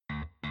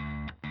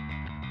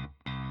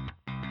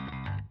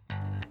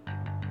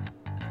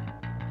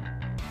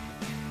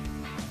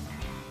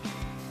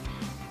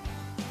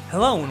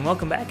Hello and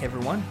welcome back,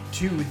 everyone,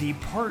 to the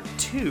part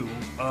 2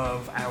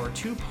 of our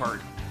two-part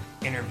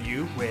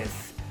interview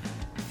with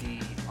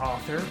the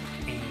author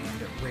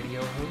and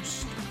radio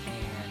host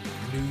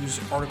and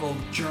news article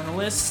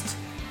journalist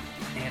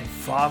and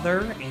father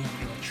and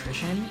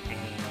electrician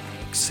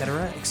and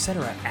etc.,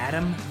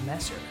 Adam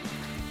Messer.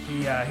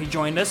 He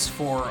joined us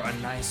for a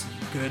nice,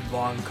 good,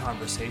 long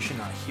conversation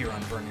here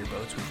on Burn Your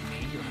Boats with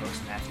me, your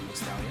host, Matthew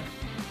Estalia.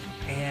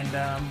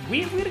 And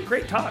we had a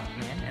great talk,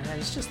 man, and it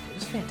was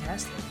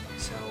fantastic.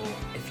 So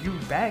if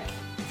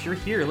you're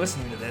here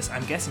listening to this,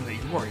 I'm guessing that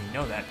you already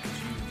know that because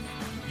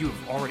you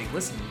have already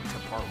listened to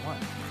part 1.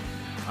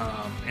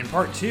 And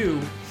part 2,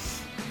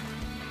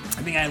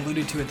 I think I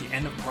alluded to at the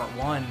end of part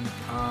 1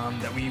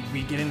 that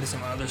we get into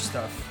some other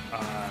stuff.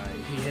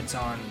 He hits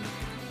on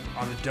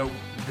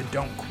the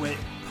Don't Quit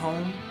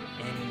poem,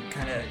 and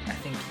kind of, I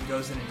think he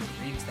goes in and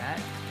reads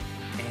that,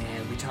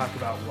 and we talk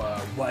about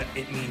what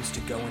it means to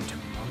go into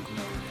monk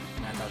mode,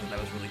 and I thought that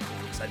was really cool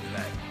because I do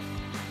that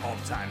all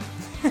the time.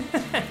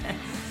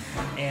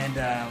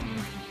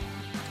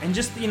 And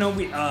just, we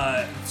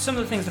some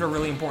of the things that are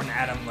really important to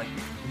Adam, like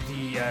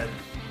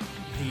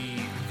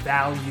the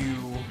value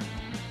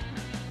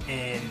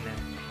in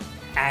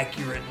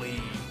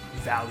accurately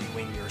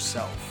valuing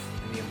yourself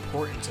and the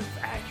importance of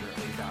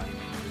accurately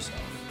valuing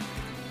yourself,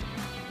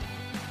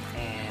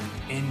 and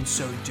in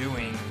so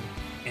doing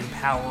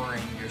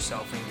empowering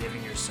yourself and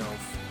giving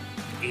yourself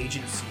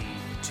agency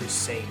to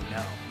say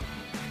no.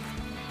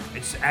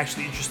 It's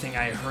actually interesting,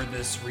 I heard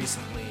this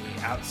recently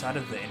outside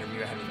of the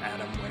interview I had with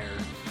Adam, where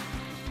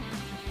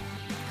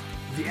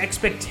the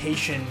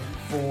expectation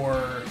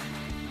for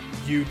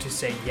you to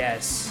say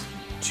yes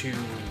to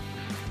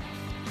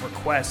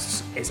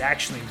requests is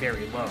actually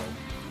very low.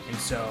 And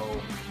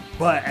so,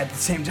 but at the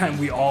same time,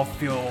 we all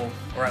feel,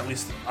 or at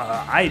least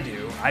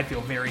I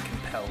feel very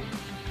compelled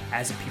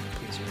as a people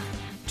pleaser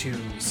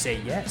to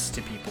say yes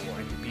to people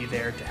and to be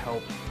there to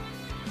help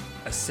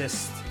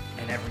assist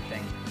and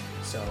everything.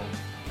 So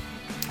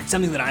it's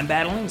something that I'm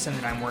battling,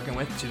 something that I'm working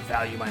with to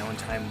value my own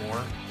time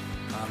more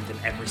than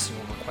every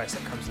single request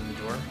that comes in the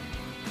door.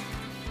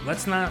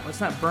 Let's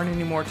not burn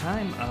any more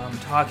time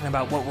talking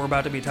about what we're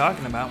about to be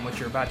talking about and what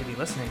you're about to be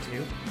listening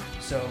to.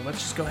 So let's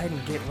just go ahead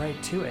and get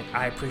right to it.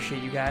 I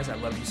appreciate you guys. I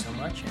love you so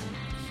much. And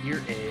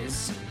here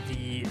is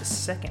the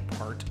second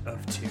part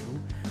of 2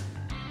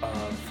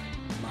 of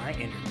my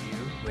interview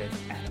with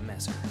Adam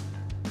Messer.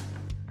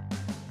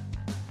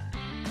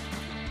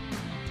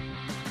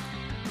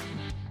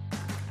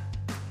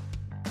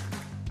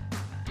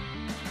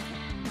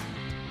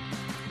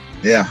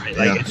 Yeah, right?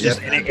 like it's just,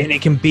 and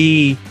it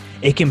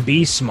can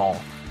be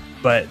small,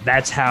 but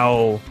that's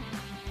how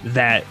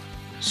that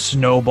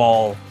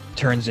snowball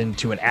turns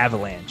into an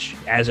avalanche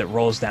as it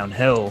rolls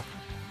downhill.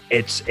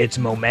 It's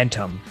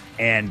momentum,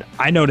 and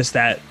I noticed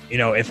that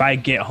if I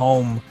get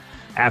home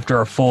after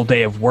a full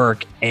day of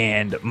work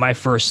and my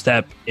first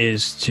step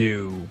is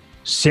to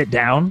sit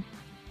down,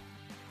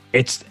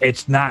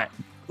 it's not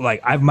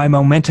like my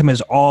momentum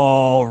is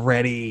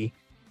already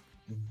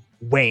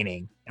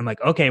waning. I'm like,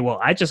 okay, well,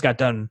 I just got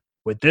done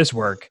with this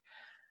work.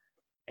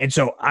 And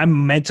so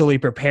I'm mentally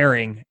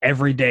preparing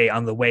every day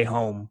on the way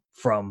home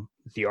from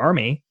the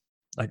Army.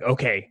 Like,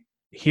 okay,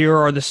 here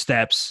are the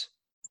steps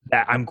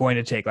that I'm going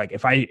to take. Like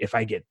if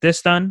I get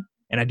this done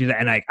and I do that,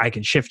 and I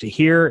can shift to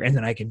here, and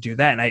then I can do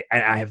that. And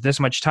I have this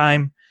much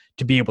time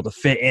to be able to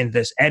fit in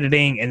this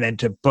editing and then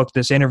to book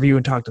this interview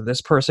and talk to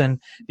this person.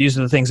 These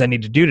are the things I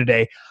need to do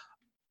today.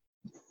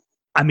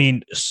 I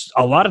mean,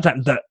 a lot of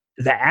times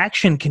the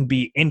action can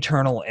be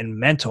internal and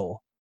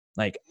mental.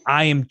 Like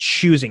I'm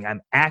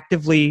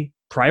actively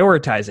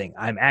prioritizing.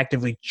 I'm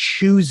actively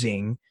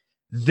choosing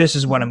this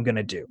is what I'm going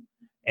to do.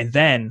 And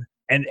then,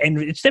 and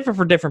it's different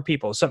for different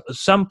people.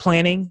 Some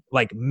planning,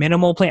 like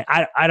minimal plan.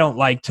 I don't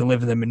like to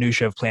live in the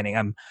minutia of planning.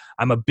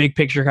 I'm a big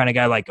picture kind of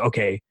guy. Like,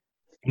 okay,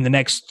 in the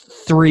next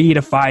 3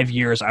 to 5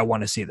 years, I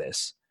want to see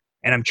this.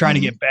 And I'm trying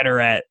to get better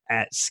at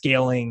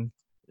scaling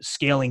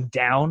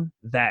down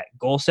that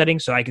goal setting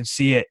so I can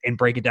see it and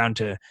break it down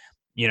to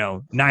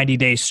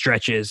 90-day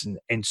stretches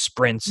and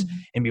sprints,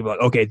 and be like,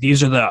 okay,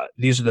 these are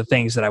the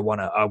things that I want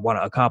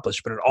to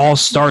accomplish. But it all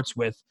starts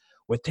with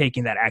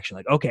taking that action.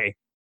 Like, okay,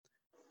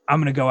 I'm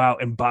going to go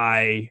out and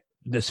buy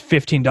this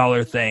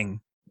 $15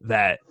 thing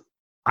that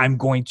I'm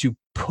going to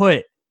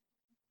put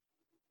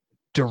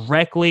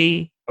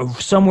directly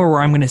somewhere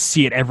where I'm going to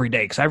see it every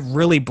day. Because I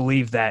really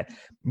believe that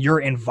your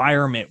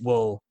environment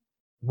will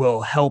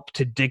help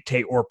to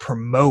dictate or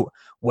promote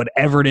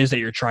whatever it is that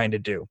you're trying to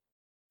do.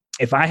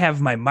 If I have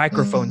my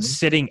microphone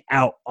sitting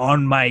out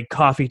on my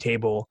coffee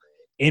table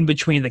in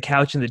between the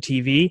couch and the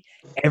TV,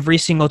 every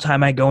single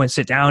time I go and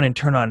sit down and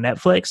turn on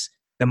Netflix,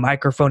 the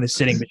microphone is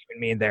sitting between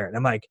me and there. And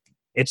I'm like,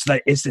 it's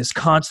this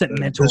constant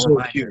mental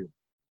reminder. Cue.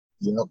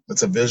 Yep,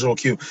 it's a visual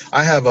cue.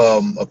 I have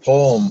a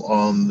poem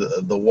on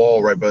the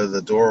wall right by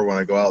the door when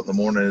I go out in the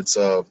morning. It's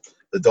the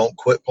Don't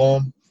Quit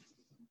poem.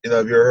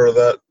 Have you ever heard of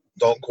that?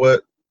 Don't Quit?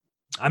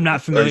 I'm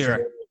not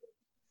familiar.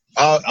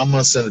 I'm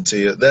gonna send it to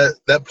you.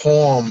 That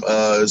poem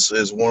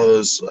is one of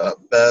those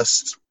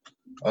best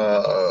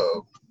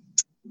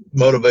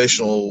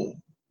motivational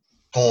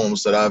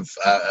poems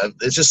that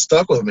it's just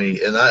stuck with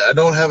me, and I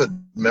don't have it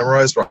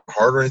memorized by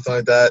heart or anything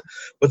like that.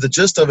 But the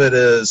gist of it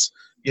is,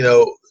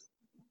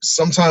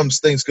 sometimes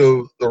things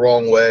go the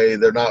wrong way.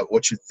 They're not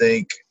what you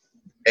think,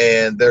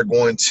 and they're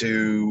going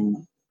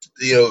to,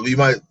 you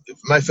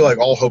might feel like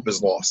all hope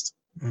is lost,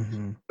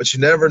 but you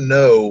never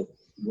know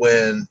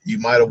when you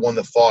might have won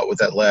the fight with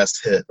that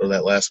last hit or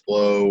that last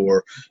blow,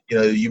 or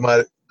you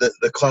might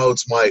the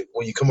clouds might,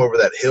 when you come over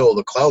that hill,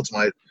 the clouds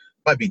might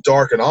be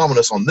dark and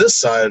ominous on this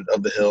side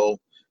of the hill.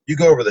 You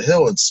go over the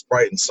hill and it's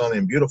bright and sunny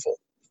and beautiful,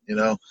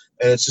 and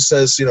it just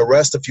says,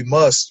 rest if you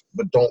must,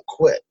 but don't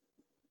quit.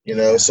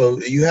 So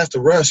you have to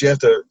rest. You have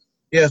to,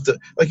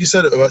 like you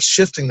said about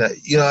shifting that.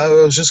 I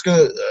was just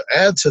going to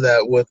add to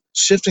that with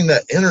shifting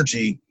that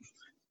energy.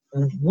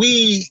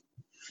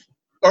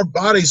 Our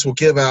bodies will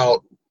give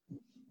out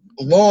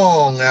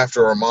long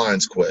after our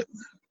minds quit.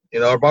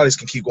 Our bodies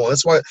can keep going.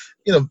 That's why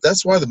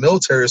the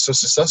military is so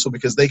successful,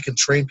 because they can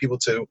train people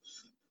to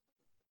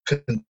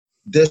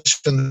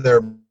condition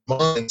their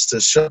minds to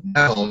shut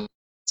down,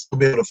 to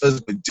be able to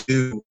physically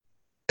do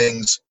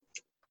things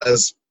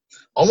as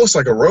almost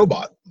like a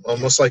robot,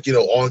 almost like,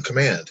 on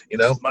command,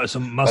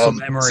 Some muscle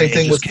memory. Same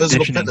thing with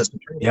physical fitness.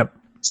 Yep.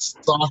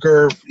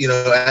 Soccer,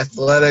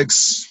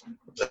 athletics,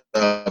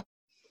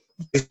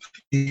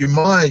 your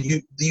mind,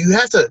 you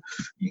have to,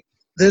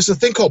 there's a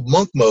thing called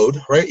monk mode,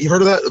 right? You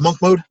heard of that?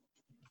 Monk mode?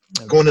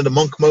 Going into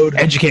monk mode.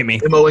 Educate me.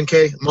 MONK.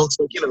 Monks,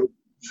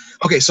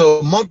 Okay,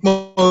 so monk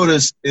mode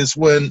is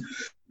when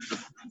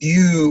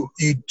you're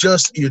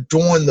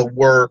doing the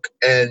work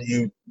and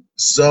you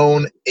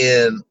zone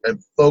in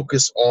and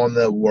focus on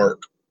the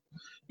work.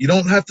 You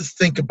don't have to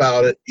think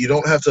about it. You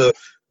don't have to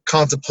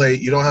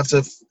contemplate. You don't have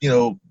to,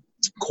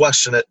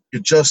 question it.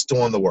 You're just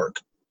doing the work.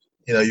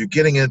 You're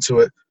getting into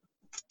it.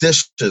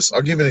 Dishes.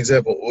 I'll give you an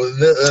example.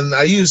 And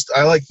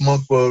I like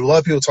monk mode. A lot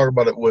of people talk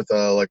about it with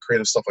like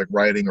creative stuff like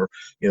writing or,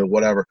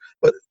 whatever.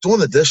 But doing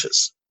the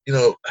dishes,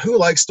 who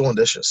likes doing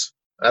dishes?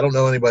 I don't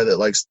know anybody that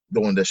likes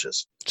doing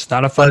dishes. It's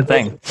not a fun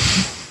thing.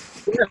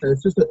 Yeah,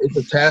 it's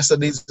a task that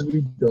needs to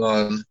be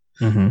done.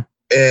 Mm-hmm.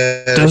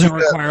 And doesn't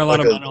require a lot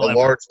of mental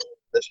effort.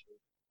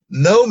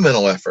 No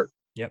mental effort.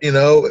 Yep.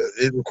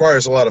 It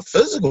requires a lot of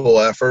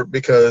physical effort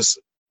because,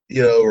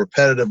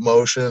 repetitive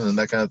motion and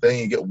that kind of thing.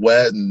 You get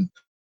wet and,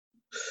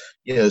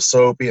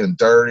 soapy and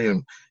dirty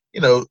and,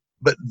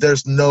 but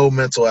there's no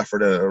mental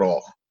effort in it at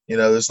all.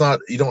 There's not,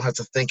 you don't have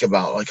to think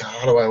about like,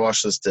 how do I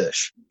wash this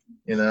dish?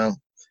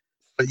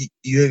 But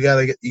you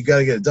gotta get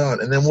it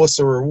done. And then what's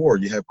the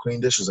reward? You have clean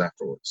dishes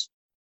afterwards.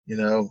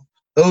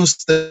 Those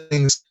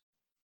things,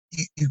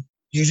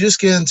 you just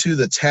get into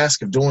the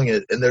task of doing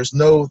it, and there's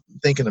no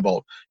thinking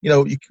about.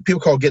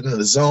 People call getting into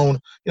the zone.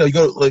 You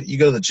go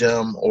to the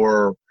gym,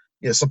 or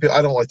some people.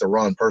 I don't like to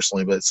run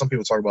personally, but some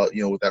people talk about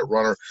with that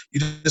runner.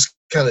 You just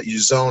kind of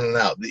zoning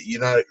out.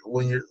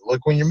 When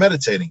you're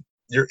meditating,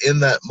 you're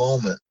in that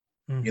moment.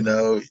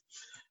 Mm-hmm.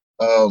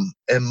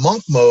 And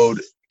monk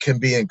mode can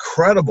be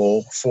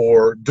incredible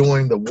for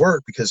doing the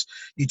work, because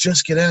you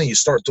just get in and you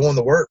start doing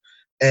the work,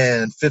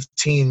 and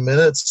 15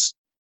 minutes.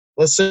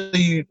 Let's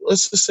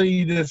just say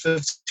you did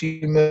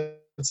 15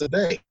 minutes a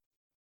day.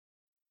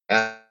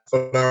 Half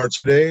an hour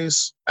 2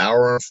 days,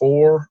 hour and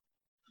 4.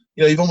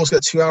 You've almost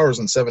got 2 hours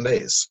in 7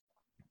 days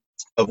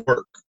of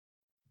work.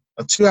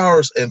 2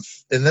 hours, and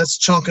that's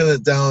chunking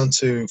it down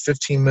to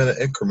 15-minute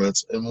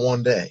increments in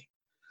one day.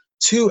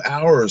 2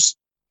 hours,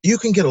 you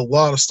can get a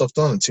lot of stuff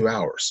done in 2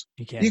 hours.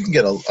 You can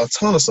get a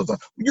ton of stuff done.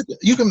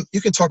 You can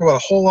talk about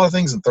a whole lot of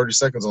things in 30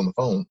 seconds on the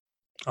phone.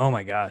 Oh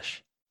my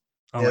gosh.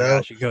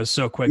 It goes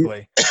so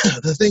quickly.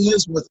 The thing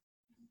is,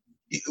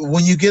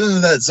 when you get into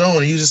that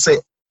zone, you just say,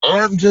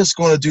 I'm just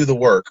going to do the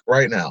work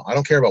right now. I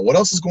don't care about what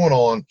else is going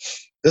on.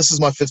 This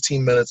is my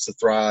 15 minutes to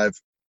thrive,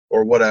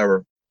 or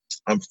whatever.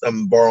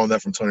 I'm borrowing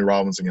that from Tony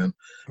Robbins again.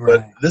 Right.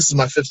 But this is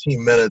my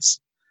 15 minutes,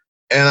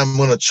 and I'm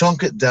going to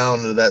chunk it down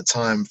to that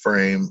time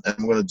frame, and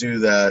I'm going to do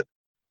that.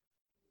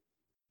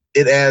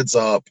 It adds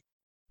up.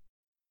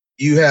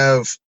 You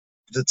have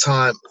the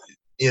time,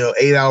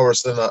 8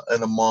 hours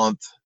in a month.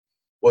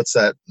 What's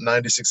that?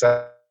 96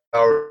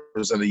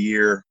 hours in a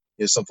year,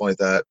 something like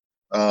that.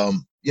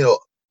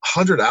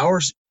 100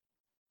 hours.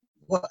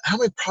 How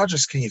many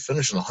projects can you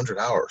finish in 100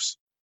 hours?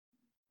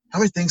 How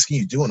many things can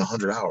you do in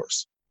 100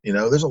 hours?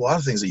 There's a lot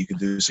of things that you can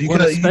do. So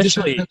no,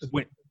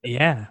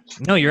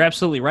 you're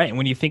absolutely right. And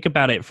when you think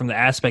about it from the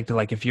aspect of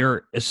like, if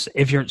you're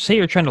say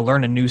you're trying to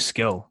learn a new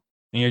skill,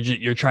 and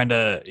you're trying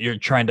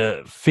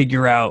to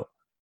figure out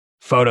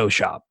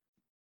Photoshop,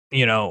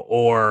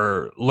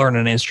 or learn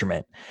an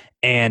instrument,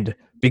 and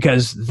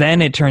because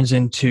then it turns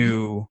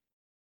into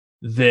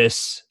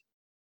this,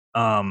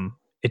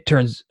 it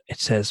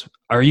says,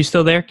 are you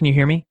still there? Can you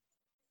hear me?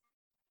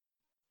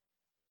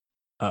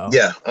 Uh-oh.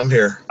 Yeah, I'm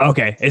here.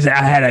 Okay. I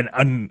had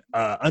an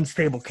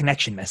unstable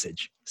connection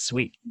message.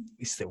 Sweet.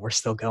 We're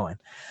still going.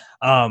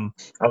 Oh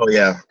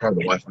yeah,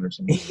 probably the Wi-Fi or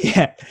something.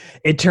 Yeah.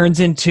 It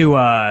turns into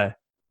a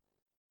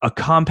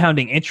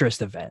compounding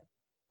interest event,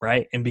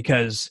 right? And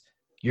because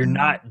you're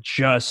not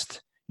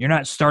just you're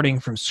not starting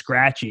from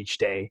scratch each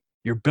day.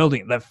 You're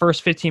building that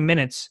first 15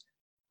 minutes.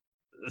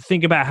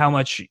 Think about how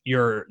much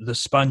the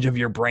sponge of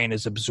your brain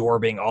is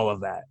absorbing all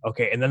of that.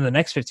 Okay. And then the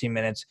next 15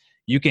 minutes,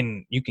 you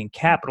can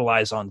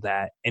capitalize on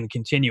that and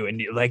continue.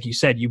 And like you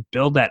said, you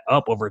build that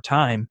up over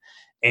time.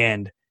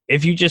 And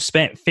if you just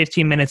spent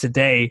 15 minutes a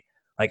day,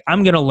 like,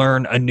 I'm going to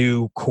learn a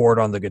new chord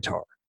on the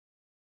guitar,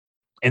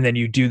 and then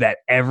you do that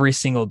every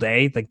single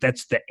day, like,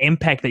 that's the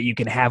impact that you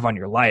can have on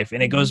your life.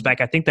 And it goes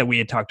back, I think that we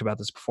had talked about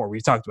this before.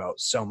 We've talked about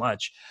so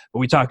much, but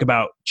we talk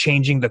about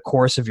changing the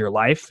course of your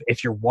life.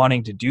 If you're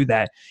wanting to do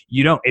that,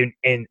 you don't,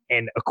 and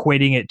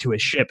equating it to a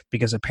ship,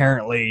 because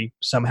apparently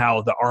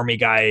somehow the Army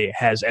guy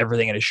has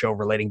everything in his show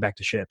relating back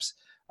to ships.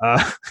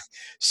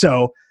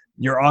 So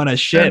you're on a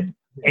ship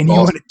and you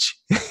want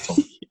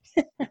to,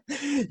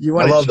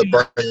 I love the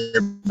burn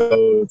your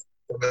boats.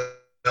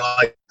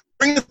 Like,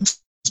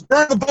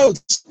 burn the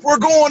boats. We're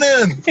going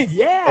in.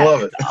 Yeah. I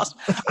love it. Awesome.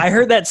 I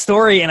heard that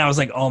story and I was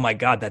like, oh my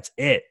God, that's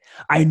it.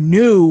 I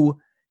knew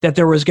that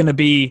there was going to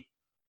be,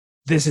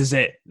 this is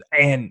it.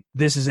 And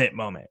this is it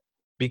moment,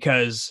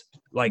 because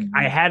like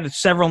I had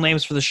several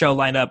names for the show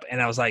lined up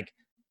and I was like,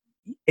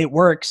 it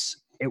works.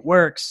 It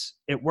works.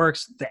 It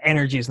works. The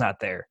energy is not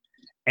there.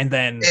 And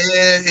then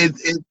it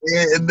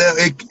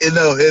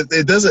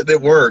doesn't.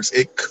 It works.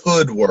 It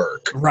could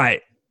work.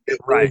 Right. It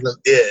right.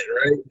 wasn't it,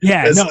 right?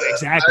 Yeah. No.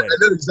 Exactly. I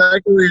know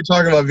exactly what you're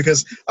talking about,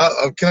 because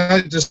can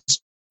I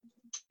just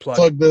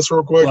plug this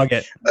real quick? Plug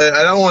it.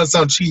 I don't want to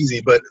sound cheesy,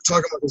 but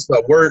talking about this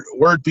about word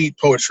beat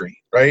poetry,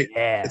 right?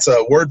 Yeah. It's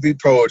a word beat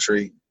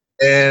poetry,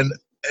 and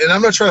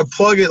I'm not trying to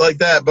plug it like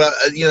that, but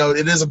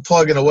it is a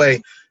plug in a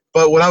way.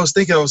 But when I was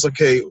thinking, I was like,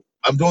 okay,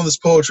 I'm doing this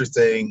poetry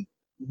thing.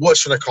 What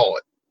should I call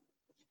it?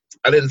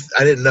 I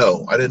didn't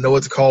know. I didn't know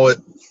what to call it.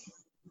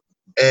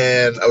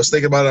 And I was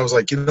thinking about it. I was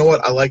like, you know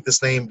what? I like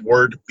this name,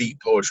 Word Beat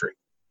Poetry.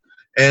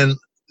 And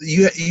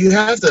you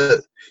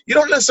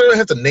don't necessarily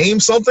have to name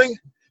something,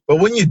 but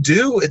when you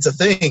do, it's a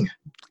thing.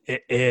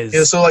 It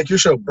is. So like your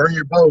show, Burn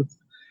Your Boat,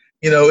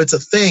 it's a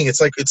thing.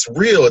 It's like, it's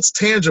real. It's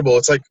tangible.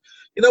 It's like,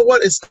 you know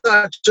what? It's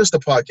not just a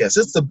podcast.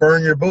 It's the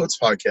Burn Your Boats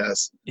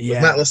podcast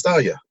with Matt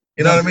LaStaglia.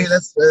 You know what I mean?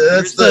 That's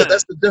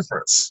the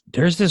difference.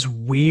 There's this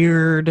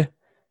weird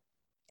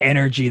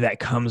energy that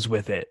comes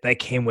with it, that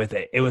came with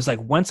it. It was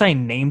like, once I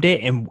named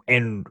it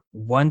and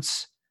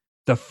once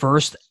the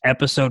first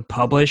episode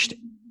published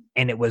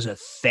and it was a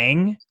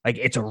thing, like,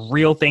 it's a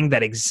real thing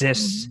that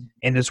exists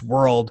in this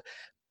world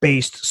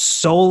based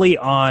solely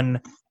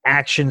on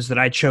actions that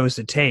I chose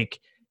to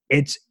take.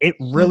 It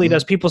really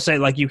does. People say,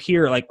 like, you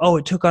hear like, oh,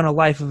 it took on a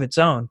life of its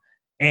own,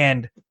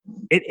 and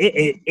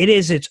it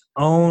is its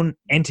own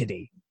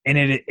entity, and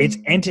its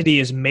entity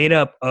is made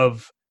up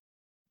of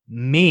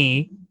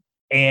me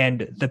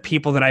and the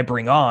people that I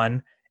bring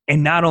on.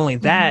 And not only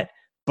that,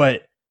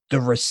 but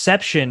the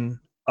reception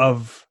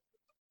of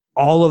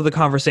all of the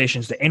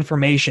conversations, the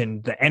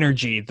information, the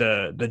energy,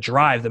 the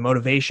drive, the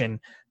motivation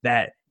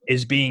that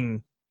is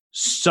being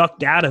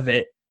sucked out of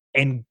it,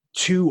 and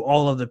to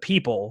all of the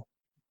people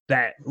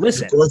that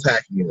listen. You're growth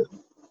hacking it.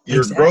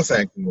 You're growth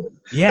hacking it.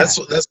 Yeah.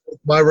 That's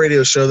my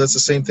radio show. That's the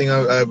same thing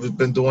I've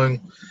been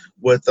doing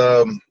with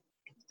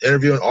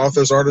interviewing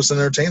authors, artists, and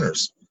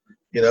entertainers.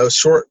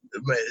 Short,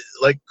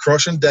 like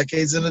crushing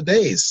decades into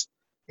days.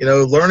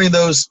 Learning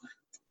those.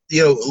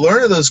 It's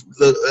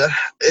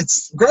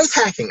growth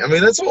hacking. I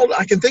mean, that's all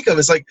I can think of.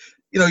 It's like,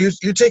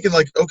 you're taking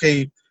like,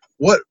 okay,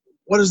 what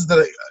is it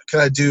that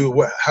can I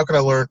do? How can I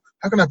learn?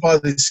 How can I apply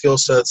these skill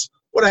sets?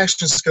 What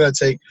actions can I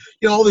take?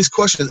 All these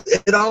questions.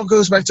 It all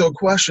goes back to a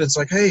question. It's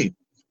like, hey,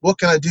 what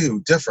can I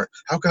do different?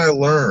 How can I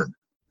learn?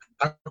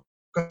 How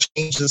can I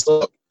change this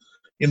up?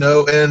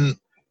 And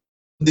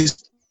these.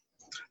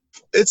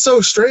 It's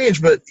so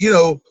strange, but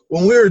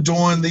when we were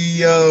doing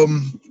the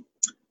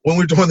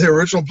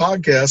original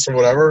podcast or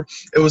whatever,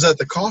 it was at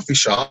the coffee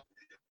shop,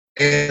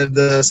 and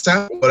the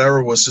sound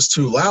whatever was just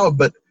too loud.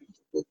 But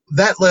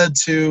that led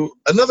to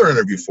another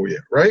interview for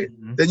you, right?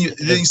 Mm-hmm. Then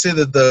you say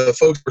that the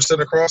folks were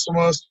sitting across from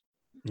us.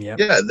 Yeah,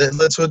 that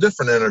led to a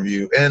different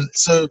interview, and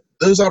so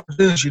those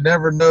opportunities, you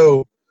never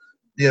know,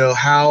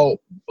 how,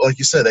 like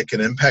you said, that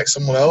can impact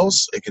someone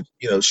else. It could,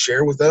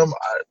 share with them.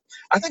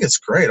 I think it's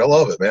great. I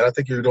love it, man. I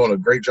think you're doing a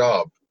great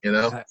job.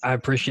 I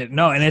appreciate it.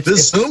 No, and it's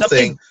this Zoom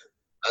thing.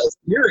 I was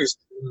curious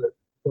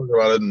talking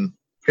about it, and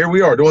here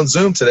we are doing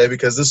Zoom today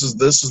because this is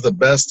the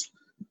best.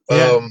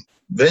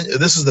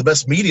 This is the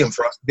best medium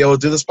for us to be able to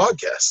do this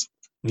podcast.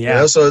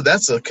 Yeah. So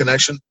that's a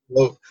connection.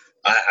 Well,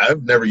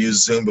 I've never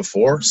used Zoom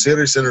before.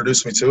 Sirius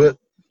introduced me to it.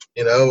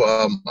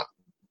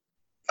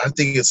 I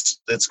think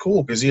it's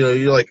cool because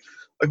you're like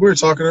we were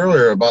talking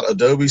earlier about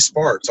Adobe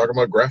Spark, talking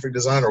about graphic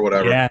design or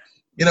whatever. Yeah.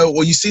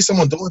 When you see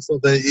someone doing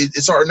something,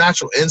 it's our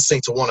natural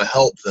instinct to want to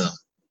help them,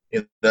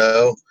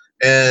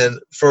 And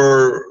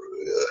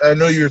I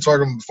know you were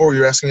talking before,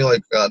 you were asking me,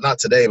 like, not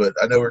today, but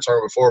I know we were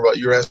talking before about,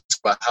 you were asking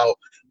about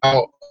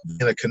how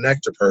can I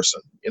connect a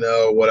person,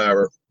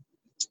 whatever.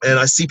 And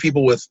I see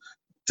people with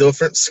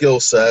different skill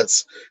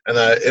sets, and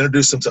I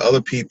introduce them to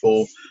other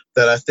people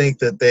that I think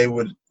that they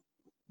would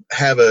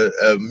have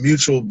a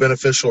mutual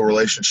beneficial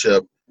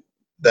relationship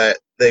that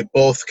they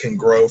both can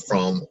grow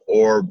from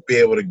or be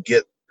able to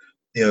get,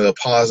 a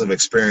positive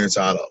experience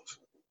out of,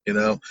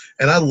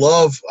 and I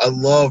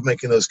love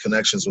making those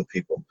connections with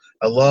people.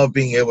 I love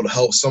being able to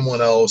help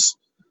someone else.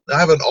 I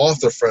have an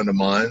author friend of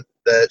mine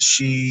that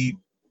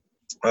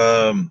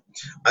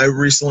I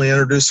recently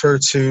introduced her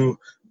to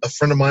a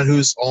friend of mine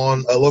who's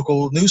on a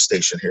local news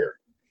station here.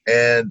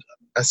 And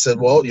I said,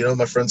 well,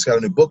 my friend's got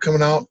a new book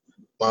coming out.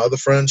 My other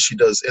friend, she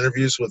does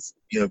interviews with,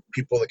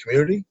 people in the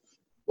community.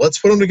 Let's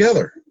put them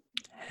together.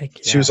 Heck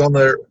yeah. She was on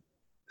there.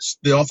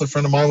 The author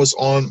friend of mine was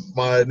on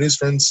my news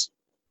friend's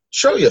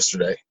show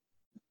yesterday.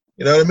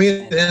 You know what I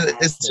mean? And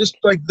it's just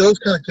like those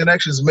kind of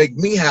connections make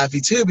me happy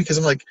too, because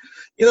I'm like,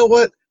 you know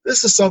what?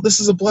 This is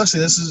a blessing.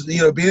 This is,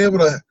 being able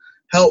to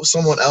help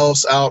someone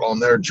else out on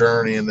their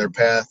journey and their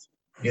path.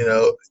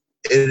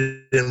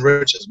 It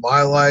enriches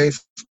my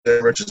life, it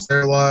enriches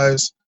their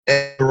lives,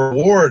 and the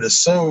reward is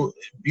so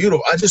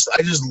beautiful. I just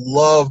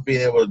love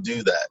being able to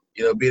do that.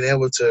 Being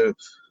able to,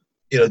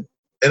 and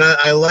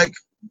I like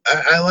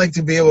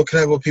to be able to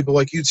connect with people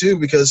like you too,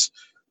 because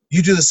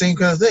you do the same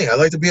kind of thing. I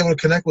like to be able to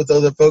connect with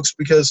other folks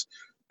because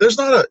it's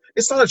not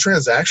a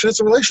transaction.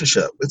 It's a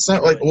relationship. It's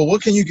not like, well,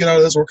 what can you get out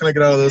of this? What can I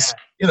get out of this?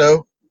 Yeah.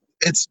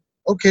 It's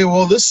okay.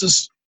 Well, this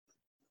is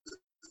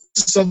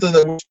something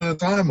that we're spending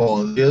time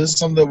on. This is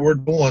something that we're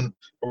doing.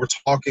 We're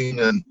talking,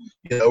 and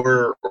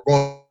we're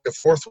going back and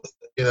forth with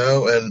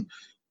it. And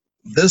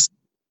this,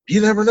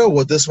 you never know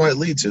what this might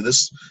lead to.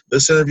 This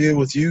interview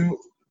with you,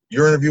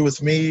 your interview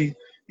with me.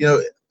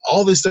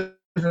 All these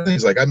different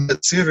things. Like I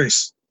met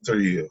Sirius through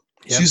you.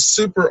 Yep. She's a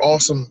super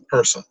awesome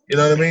person. You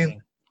know what I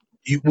mean?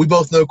 We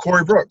both know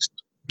Corey Brooks.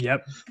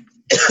 Yep.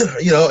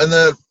 And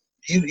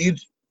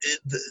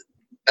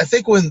I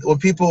think when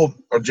people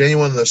are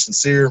genuine, they're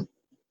sincere,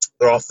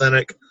 they're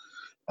authentic,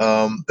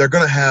 they're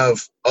going to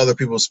have other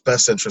people's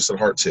best interests at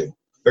heart too.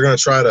 They're going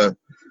to try to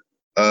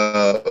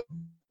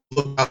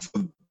look out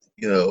for,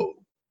 the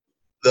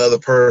other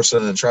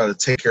person and try to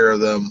take care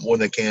of them when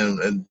they can.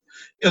 And,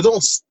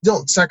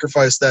 don't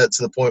sacrifice that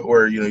to the point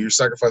where, you're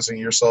sacrificing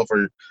yourself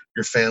or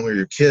your family or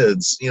your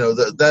kids.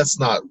 That's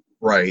not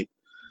right.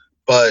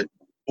 But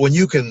when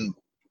you can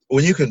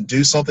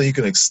do something, you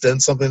can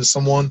extend something to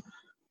someone,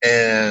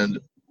 and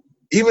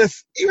even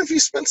if you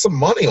spend some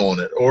money on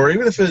it, or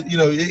even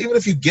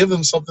if you give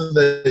them something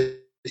that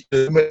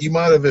you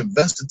might have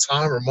invested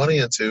time or money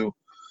into,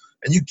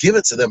 and you give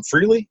it to them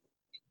freely,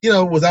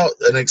 without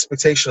an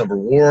expectation of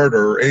reward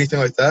or anything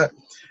like that,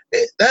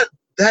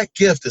 that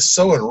gift is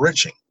so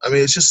enriching. I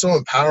mean, it's just so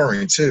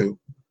empowering too,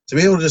 to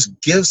be able to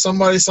just give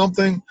somebody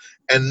something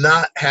and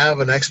not have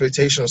an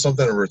expectation of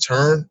something in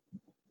return.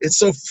 It's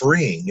so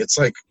freeing. It's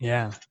like,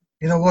 yeah,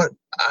 you know what?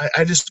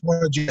 I just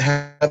wanted you to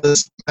have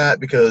this,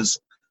 Matt, because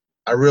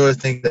I really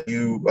think that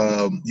you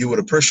would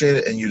appreciate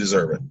it and you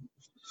deserve it.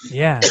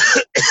 Yeah.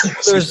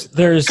 there's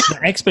the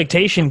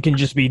expectation can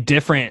just be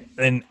different,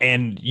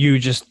 and you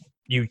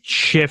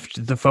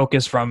shift the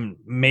focus from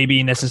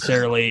maybe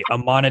necessarily a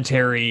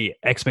monetary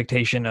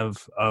expectation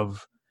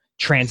of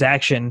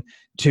transaction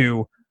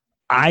to,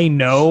 I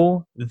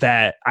know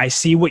that I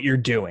see what you're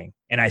doing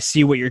and I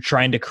see what you're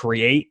trying to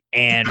create,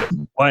 and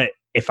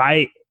if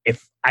I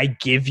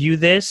give you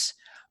this,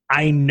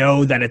 I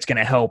know that it's going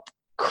to help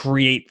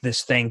create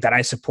this thing that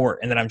I support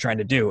and that I'm trying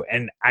to do.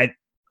 And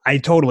I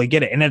totally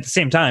get it. And at the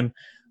same time,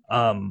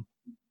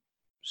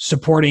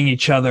 supporting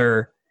each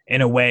other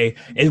in a way,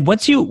 and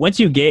once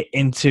you get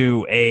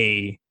into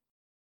a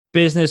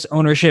business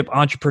ownership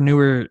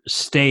entrepreneur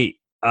state,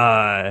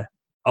 a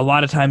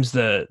lot of times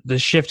the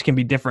shift can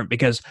be different,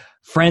 because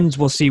friends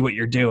will see what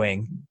you're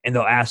doing and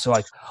they'll ask,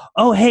 like,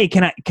 oh, hey,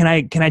 can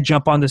I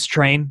jump on this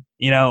train?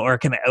 Or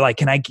can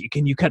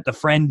you cut the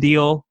friend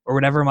deal or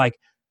whatever? I'm like,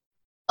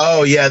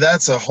 oh yeah,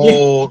 that's a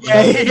whole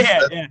yeah.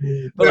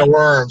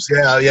 Worms.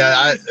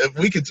 Yeah.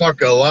 We could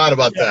talk a lot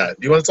about that.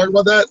 Do you want to talk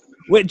about that?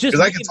 Wait, just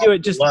we can do it.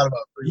 Just a lot about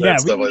we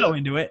can go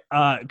into it.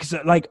 Because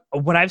like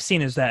what I've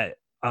seen is that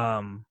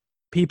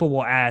people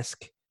will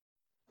ask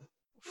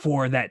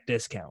for that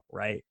discount,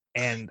 right?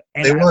 And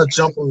they want to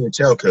jump on your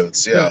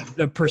tailcoats. Yeah.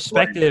 The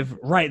perspective,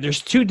 right?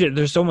 There's two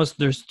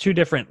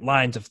different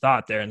lines of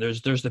thought there, and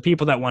there's the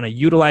people that want to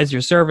utilize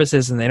your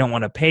services and they don't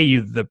want to pay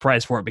you the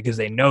price for it because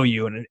they know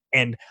you,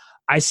 and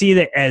I see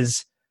that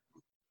as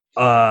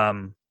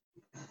an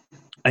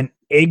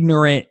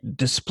ignorant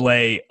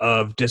display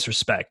of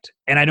disrespect,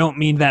 and I don't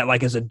mean that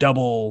like as a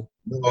double.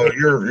 Oh,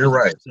 you're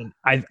right.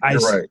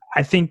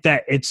 I think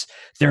that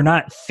they're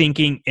not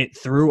thinking it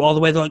through all the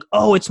way. They're like,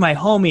 oh, it's my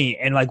homie,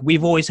 and like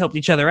we've always helped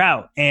each other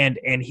out, and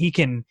he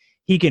can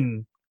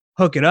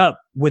hook it up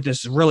with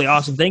this really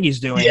awesome thing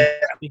he's doing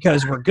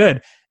because we're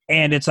good.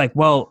 And it's like,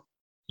 well,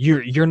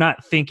 you're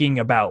not thinking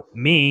about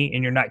me,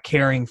 and you're not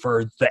caring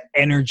for the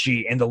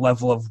energy and the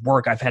level of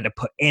work I've had to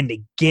put in to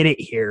get it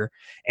here.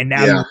 And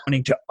now you're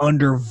wanting to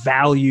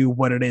undervalue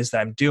what it is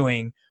that I'm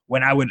doing,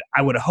 when I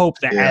would hope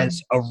that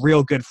as a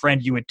real good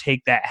friend, you would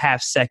take that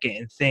half second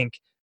and think,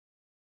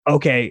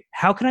 okay,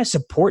 how can I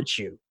support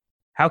you?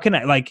 How can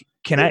I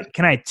can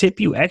I tip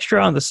you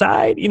extra on the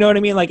side? You know what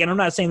I mean? Like, and I'm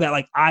not saying that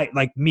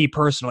like me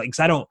personally, because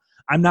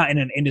I'm not in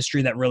an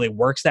industry that really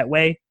works that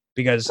way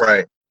because,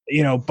 Right.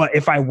 but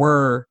if I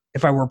were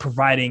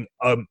providing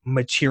a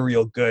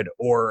material good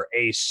or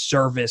a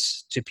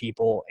service to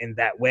people in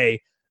that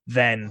way,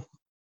 then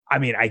I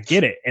mean, I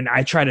get it. And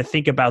I try to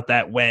think about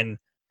that when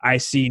I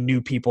see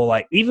new people,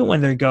 like even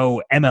when they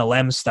go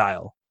MLM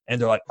style and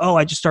they're like, oh,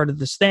 I just started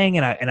this thing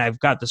and I've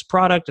got this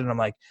product. And I'm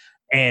like,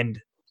 and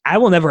I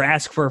will never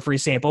ask for a free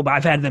sample, but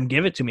I've had them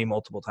give it to me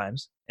multiple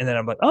times. And then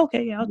I'm like, oh,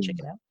 okay, yeah, I'll check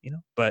it out,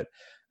 but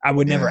I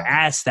would never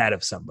ask that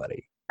of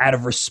somebody out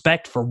of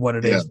respect for what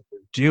it is that they're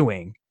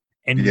doing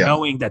and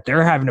knowing that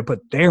they're having to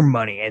put their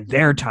money and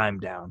their time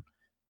down.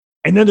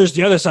 And then there's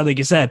the other side, like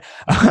you said,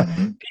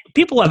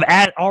 people have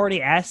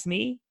already asked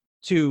me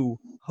to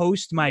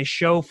host my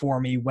show for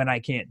me when I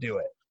can't do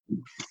it.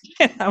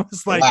 And I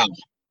was like,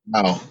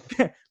 wow.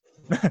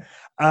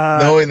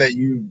 Knowing that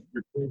you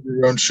record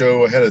your own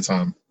show ahead of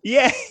time.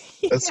 Yeah.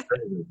 That's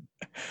crazy.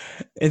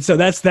 And so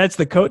that's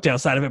the coattail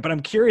side of it. But I'm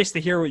curious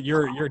to hear what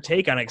your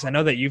take on it, because I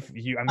know that I'm sure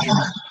you have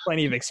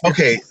plenty of experience.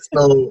 Okay,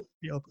 so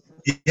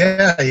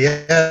yeah.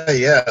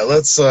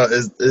 Let's let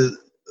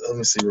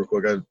me see real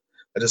quick.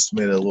 I just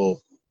made a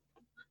little.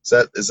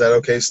 Is that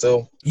okay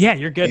still? Yeah,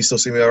 you're good. You still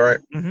see me all right?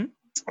 Mm-hmm.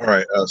 All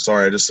right.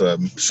 Sorry, I just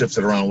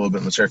shifted around a little bit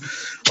in the chair.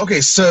 Okay,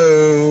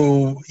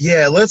 so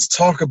yeah, let's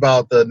talk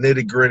about the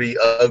nitty gritty,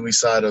 ugly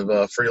side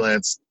of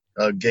freelance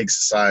gig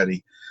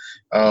society.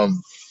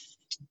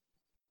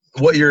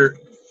 What you're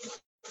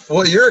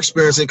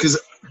experiencing, because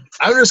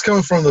I'm just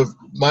coming from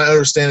my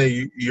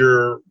understanding of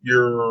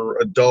your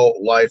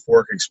adult life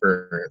work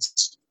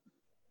experience.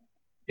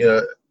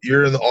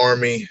 You're in the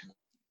Army,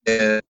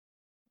 and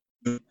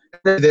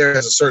everybody there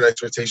has a certain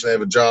expectation. They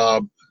have a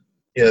job.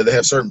 They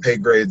have certain pay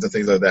grades and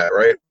things like that,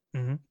 right?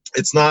 Mm-hmm.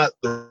 It's not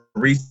the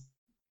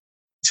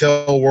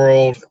retail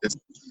world.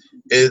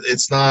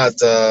 It's not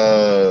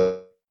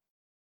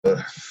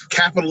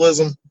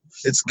capitalism.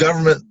 It's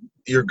government.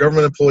 You're a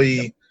government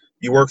employee.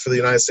 You work for the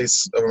United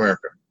States of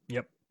America.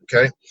 Yep.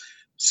 Okay.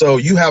 So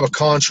you have a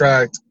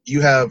contract.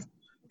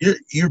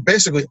 You're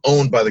basically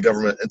owned by the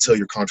government until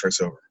your contract's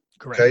over.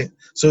 Correct. Okay.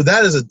 So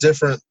that is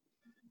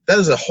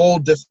a whole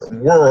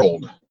different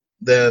world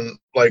than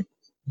like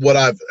what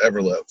I've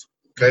ever lived.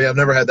 Okay. I've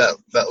never had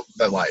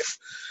that life.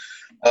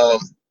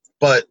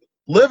 But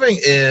living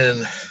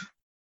in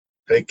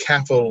a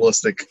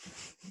capitalistic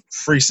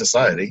free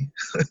society,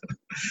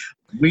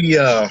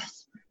 we're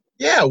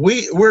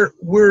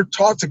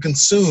taught to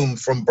consume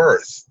from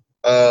birth.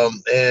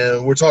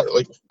 And we're taught,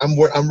 like, I'm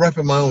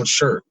repping my own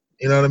shirt.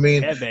 You know what I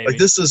mean? Yeah, baby. Like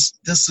this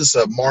is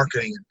a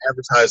marketing and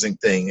advertising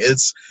thing.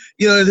 It's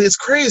it's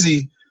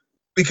crazy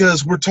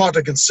because we're taught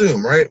to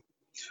consume, right?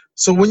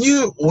 So when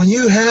you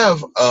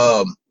have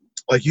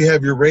like you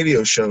have your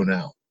radio show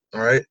now,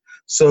 all right?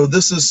 So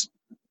this is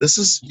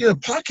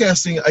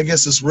podcasting, I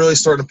guess, is really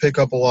starting to pick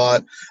up a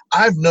lot.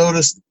 I've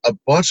noticed a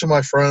bunch of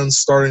my friends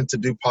starting to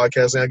do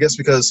podcasting, I guess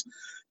because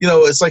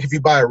it's like if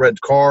you buy a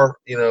red car,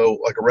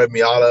 like a red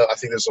Miata. I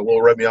think there's a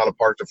little red Miata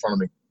parked in front of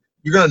me.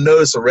 You're going to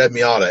notice a red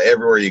Miata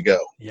everywhere you go,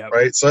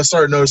 right? So I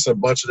started noticing a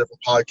bunch of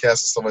different podcasts and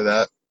stuff like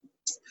that.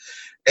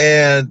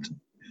 And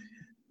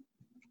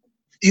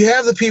you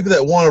have the people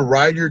that want to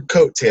ride your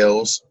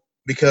coattails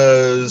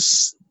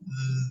because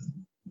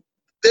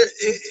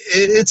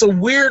it's a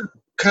weird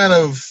kind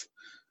of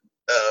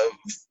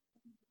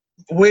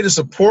way to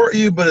support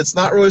you, but it's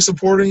not really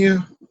supporting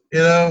you,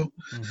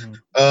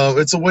 Mm-hmm.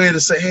 It's a way to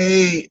say,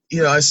 hey,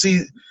 I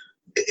see.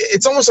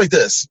 It's almost like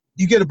this.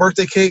 You get a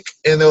birthday cake,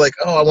 and they're like,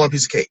 oh, I want a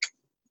piece of cake,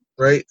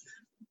 right?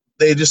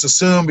 They just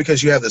assume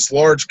because you have this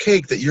large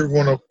cake that you're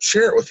going to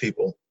share it with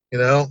people,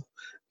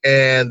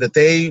 and that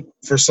they,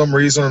 for some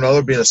reason or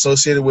another, being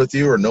associated with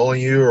you or knowing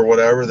you or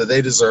whatever, that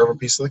they deserve a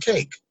piece of the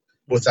cake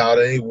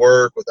without any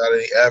work, without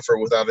any effort,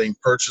 without any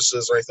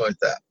purchases or anything like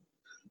that.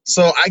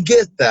 So I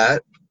get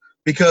that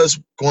because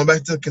going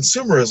back to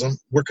consumerism,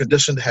 we're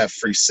conditioned to have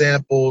free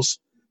samples,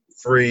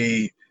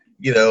 free,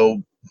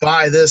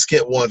 buy this,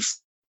 get one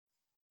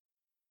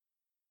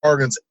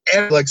bargains.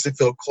 Everybody likes to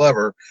feel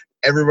clever.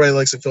 Everybody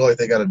likes to feel like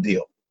they got a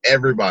deal.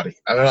 Everybody.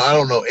 I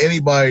don't know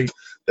anybody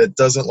that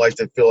doesn't like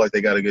to feel like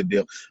they got a good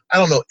deal. I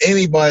don't know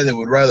anybody that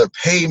would rather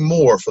pay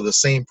more for the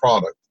same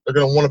product. They're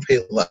going to want to pay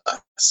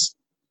less.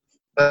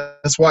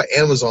 That's why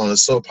Amazon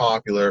is so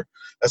popular.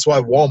 That's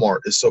why Walmart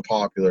is so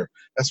popular.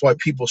 That's why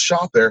people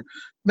shop there.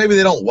 Maybe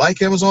they don't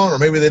like Amazon or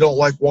maybe they don't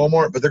like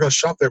Walmart, but they're going to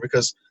shop there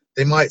because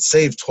they might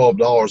save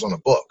 $12 on a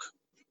book.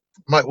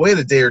 I might wait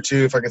a day or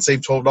two if I can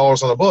save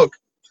 $12 on a book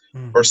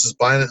versus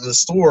buying it in the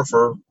store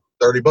for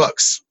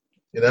 $30.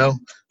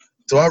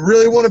 Do I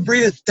really want to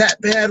read it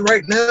that bad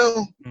right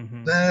now?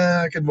 Mm-hmm.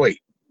 Nah, I could wait.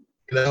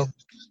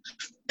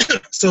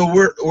 So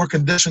we're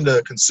conditioned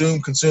to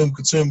consume.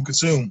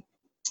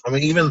 I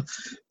mean, even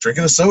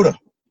drinking a soda.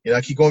 I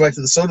keep going back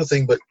to the soda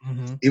thing, but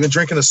even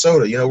drinking a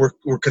soda,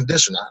 we're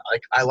conditioned.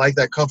 I like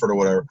that comfort or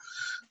whatever.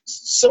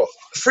 So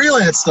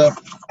freelance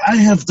stuff, I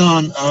have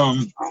done.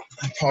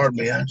 Pardon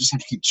me, I just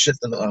have to keep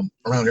shifting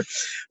around here.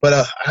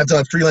 But I've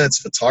done freelance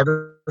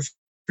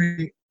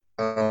photography,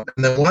 and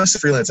then when I say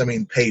freelance, I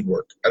mean paid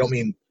work. I don't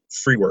mean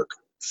free work.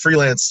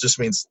 freelance just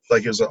means,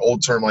 like, it was an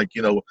old term, like,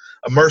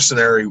 a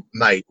mercenary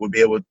knight would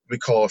be able to be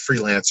called a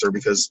freelancer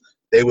because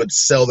they would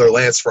sell their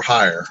lands for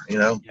hire,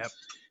 Yep.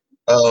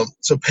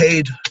 So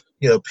paid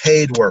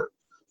work.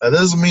 That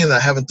doesn't mean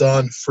that I haven't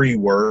done free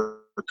work,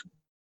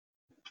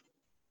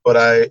 but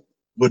I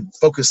would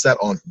focus that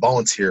on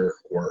volunteer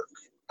work.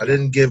 I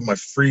didn't give my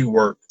free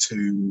work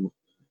to,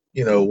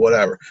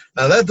 whatever.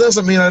 Now, that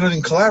doesn't mean I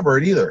didn't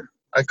collaborate either.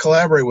 I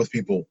collaborate with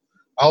people.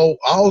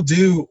 I'll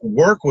do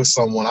work with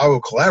someone. I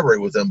will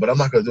collaborate with them, but I'm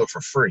not going to do it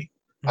for free.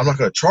 I'm not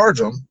going to charge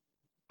them.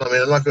 I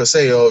mean, I'm not going to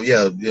say, oh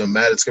yeah,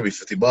 Matt, it's going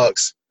to be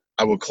 $50.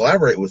 I will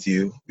collaborate with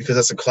you because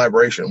that's a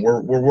collaboration.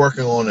 We're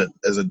working on it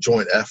as a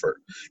joint effort.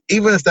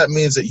 Even if that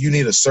means that you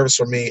need a service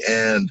from me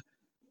and,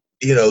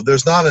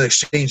 there's not an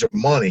exchange of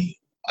money,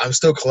 I'm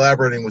still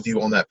collaborating with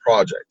you on that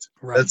project.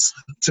 Right.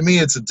 To me,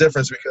 it's a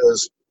difference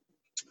because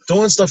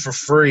doing stuff for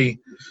free,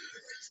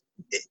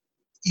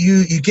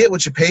 you get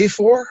what you pay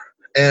for.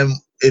 And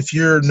if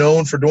you're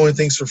known for doing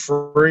things for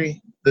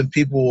free, then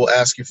people will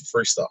ask you for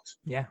free stuff.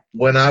 Yeah.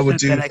 When I would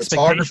do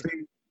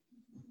photography,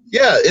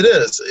 yeah, it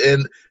is.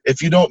 And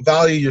if you don't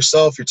value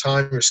yourself, your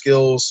time, your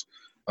skills,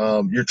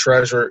 your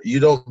treasure, you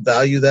don't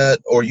value that,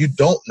 or you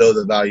don't know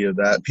the value of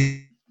that,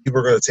 people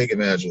are going to take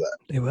advantage of that.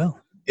 They will.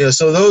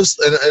 So those,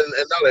 and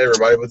not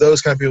everybody, but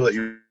those kind of people that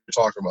you're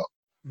talking about.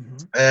 Mm-hmm.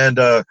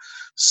 And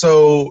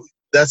so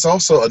that's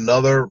also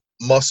another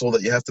muscle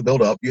that you have to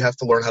build up. You have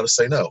to learn how to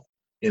say no.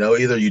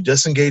 Either you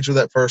disengage with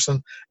that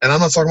person, and I'm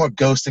not talking about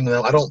ghosting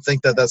them. I don't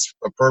think that that's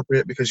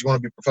appropriate because you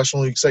want to be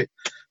professional. You can say,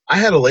 I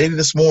had a lady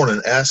this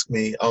morning ask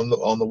me on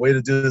the way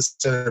to do this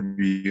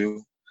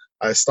interview.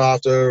 I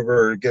stopped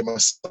over to get my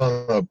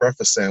son a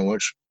breakfast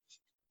sandwich.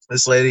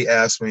 This lady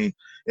asked me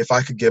if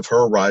I could give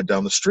her a ride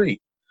down the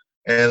street.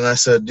 And I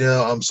said,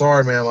 I'm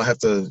sorry, ma'am. I have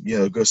to,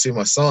 go see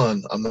my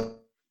son. I'm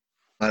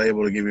not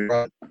able to give you a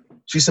ride.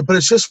 She said, but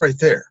it's just right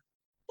there.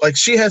 Like,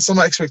 she had some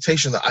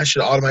expectation that I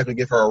should automatically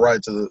give her a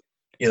ride to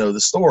the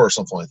store or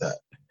something like that.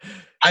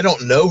 I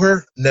don't know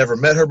her, never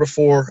met her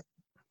before,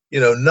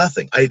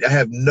 nothing. I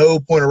have no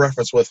point of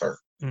reference with her.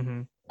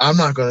 Mm-hmm. I'm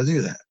not going to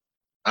do that.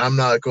 I'm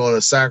not going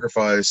to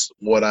sacrifice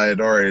what I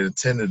had already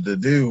intended to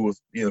do with,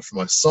 for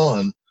my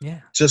son,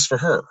 just for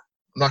her.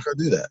 I'm not going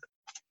to do that.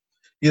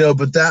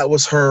 But that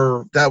was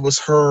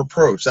her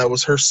approach. That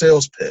was her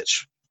sales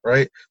pitch,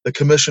 right? The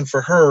commission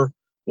for her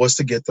was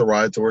to get the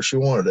ride to where she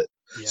wanted it.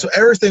 Yeah. So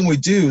everything we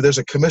do, there's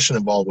a commission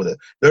involved with it.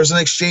 There's an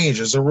exchange,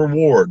 there's a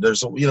reward,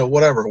 there's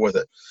whatever with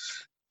it.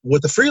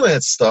 With the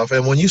freelance stuff,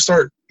 and when you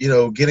start,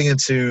 getting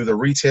into the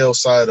retail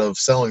side of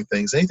selling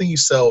things, anything you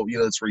sell,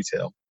 it's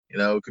retail.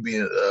 It could be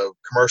a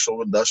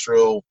commercial,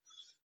 industrial,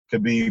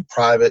 could be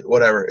private,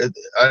 whatever.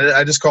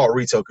 I just call it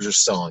retail because you're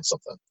selling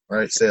something,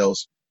 right?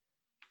 Sales.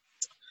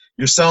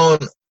 You're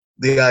selling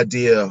the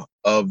idea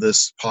of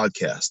this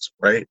podcast,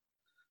 right?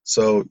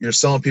 So you're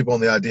selling people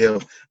on the idea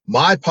of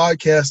my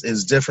podcast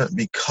is different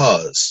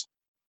because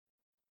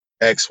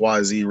X,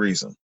 Y, Z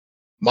reason.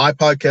 My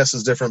podcast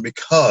is different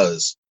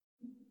because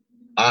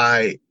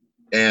I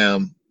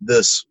am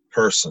this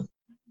person.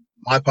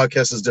 My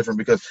podcast is different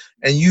because,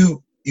 and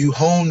you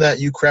hone that,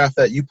 you craft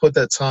that, you put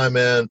that time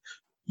in,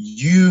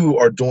 you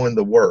are doing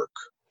the work.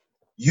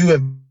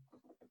 You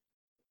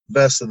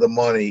invested the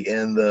money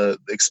in the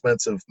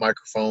expensive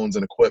microphones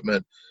and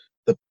equipment,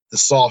 the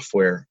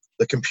software,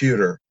 the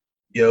computer.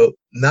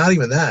 Not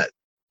even that.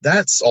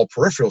 That's all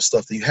peripheral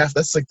stuff that you have.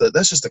 That's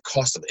just the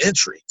cost of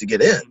entry to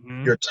get in.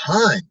 Mm-hmm. Your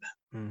time.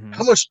 Mm-hmm.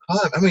 How much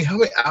time? I mean, how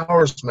many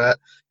hours, Matt,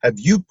 have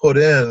you put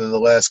in the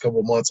last couple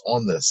of months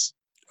on this?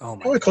 Oh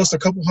my! Probably close to a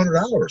couple hundred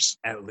hours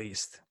at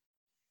least.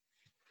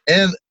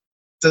 And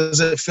does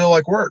it feel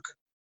like work?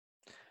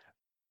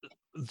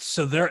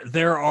 So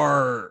there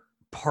are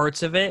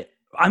parts of it.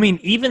 I mean,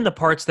 even the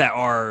parts that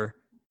are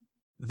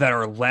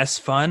less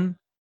fun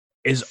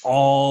is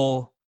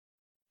all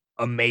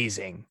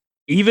amazing.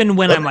 Even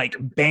when I'm like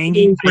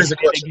banging my head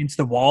against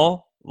the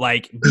wall,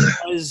 like,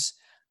 because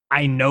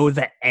I know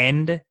the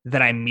end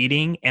that I'm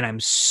meeting and I'm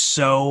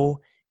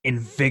so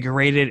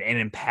invigorated and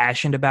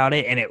impassioned about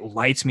it and it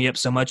lights me up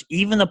so much.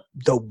 Even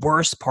the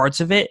worst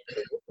parts of it,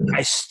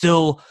 I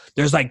still,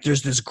 there's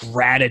this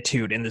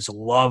gratitude and this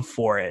love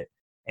for it.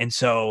 And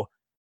so,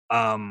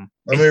 let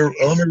me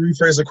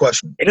rephrase the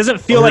question. It doesn't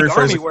feel like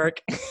army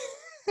work.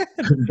 Let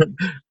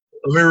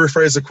me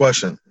rephrase the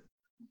question.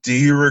 Do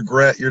you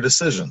regret your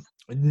decision?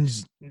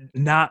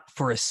 Not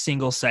for a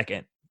single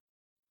second.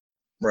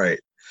 Right.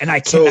 And I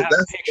cannot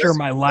picture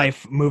my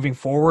life moving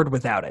forward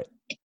without it.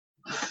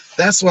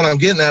 That's what I'm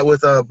getting at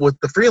with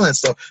the freelance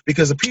stuff,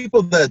 because the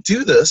people that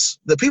do this,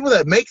 the people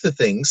that make the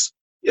things,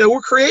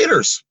 we're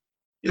creators.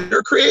 You're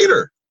a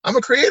creator. I'm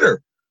a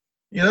creator.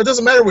 It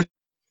doesn't matter what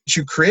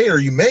you create or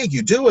you make,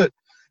 you do it,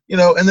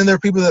 and then there are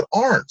people that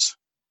aren't,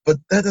 but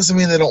that doesn't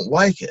mean they don't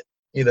like it,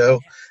 Yeah.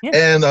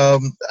 And,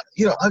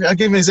 I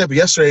gave an example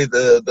yesterday.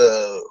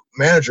 The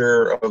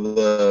manager of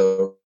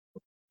the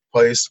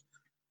place,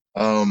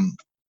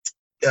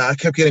 I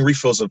kept getting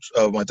refills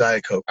of my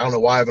Diet Coke. I don't know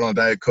why I've been on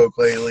Diet Coke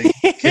lately,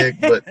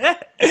 Kick, but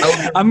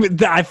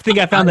I think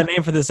I found the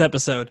name for this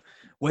episode.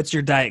 What's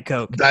your Diet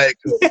Coke? Diet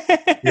Coke.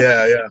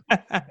 Yeah.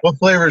 What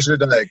flavor is your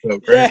Diet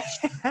Coke, right?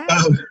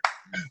 Yeah.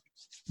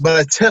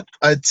 But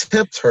I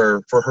tipped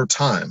her for her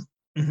time.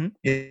 Mm-hmm.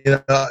 You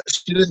know,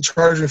 she didn't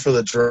charge me for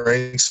the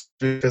drinks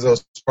because I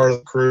was part of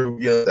the crew,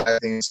 you know, the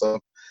acting and stuff.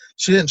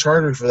 She didn't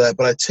charge me for that,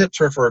 but I tipped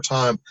her for her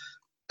time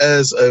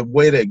as a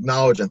way to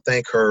acknowledge and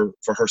thank her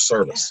for her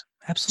service.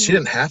 Yeah, absolutely. She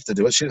didn't have to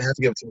do it. She didn't have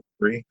to give it to me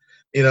for free.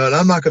 You know, and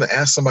I'm not going to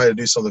ask somebody to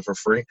do something for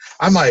free.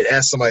 I might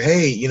ask somebody,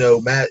 hey, you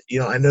know, Matt, you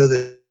know, I know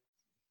that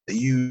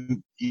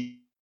you're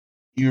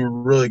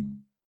really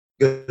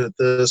good at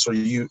this, or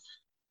you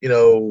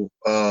know,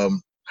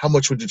 how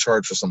much would you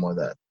charge for something like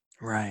that?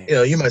 Right. You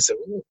know, you might say,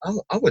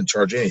 well, I wouldn't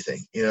charge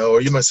anything, you know,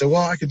 or you might say,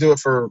 well, I could do it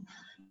for,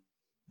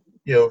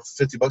 you know,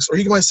 $50. Or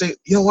you might say,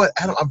 you know what,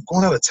 Adam, I'm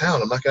going out of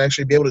town. I'm not going to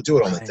actually be able to do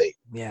it on the date.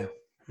 Yeah.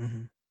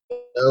 Mm-hmm.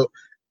 So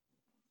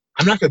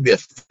I'm not going to be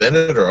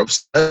offended or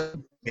upset,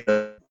 you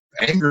know,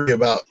 angry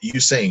about you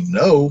saying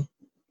no,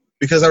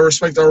 because I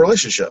respect our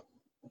relationship.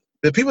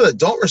 The people that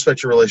don't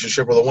respect your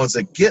relationship are the ones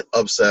that get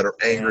upset or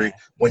angry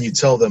when you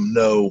tell them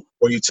no,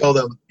 or you tell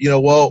them, you know,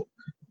 well,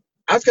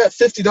 I've got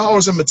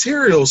 $50 in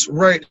materials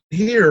right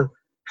here.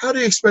 How do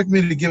you expect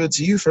me to give it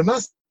to you for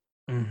nothing?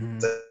 Mm-hmm.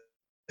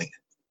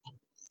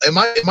 Am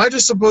I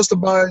just supposed to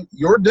buy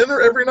your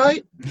dinner every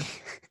night?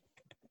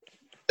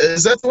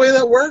 Is that the way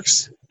that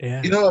works?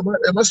 Yeah. You know,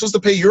 am I supposed to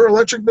pay your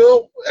electric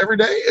bill every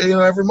day? You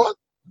know, every month?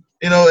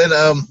 You know, and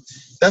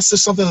that's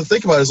just something to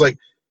think about. Is like,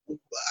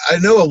 I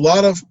know a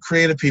lot of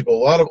creative people,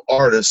 a lot of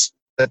artists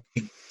that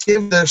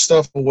give their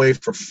stuff away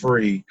for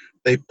free.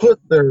 They put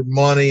their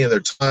money and their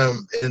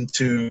time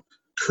into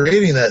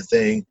creating that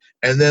thing,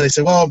 and then they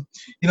say, well,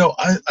 you know,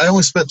 I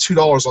only spent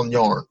 $2 on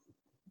yarn,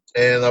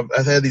 and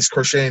I've had these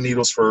crocheting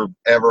needles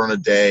forever and a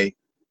day,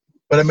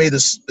 but I made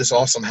this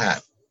awesome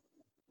hat.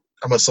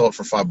 I'm gonna sell it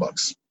for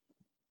 $5.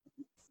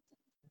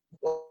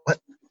 What?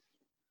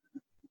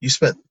 You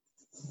spent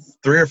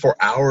 3 or 4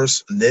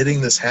 hours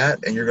knitting this hat,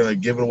 and you're gonna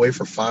give it away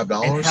for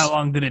 $5? And how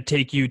long did it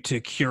take you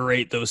to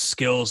curate those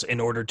skills in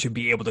order to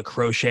be able to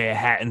crochet a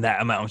hat in that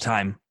amount of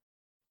time?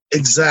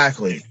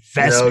 Exactly.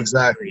 You know,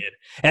 exactly.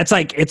 It's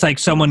like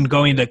someone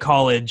going to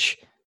college,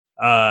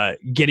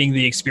 getting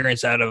the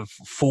experience out of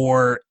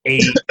 4,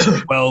 8,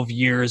 12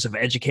 years of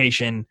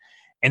education,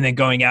 and then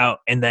going out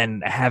and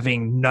then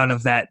having none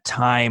of that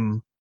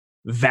time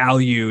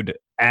valued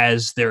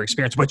as their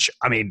experience, which,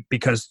 I mean,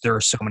 because there are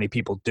so many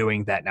people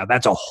doing that now,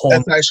 that's a whole.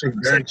 That's actually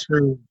very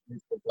true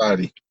in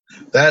society.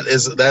 That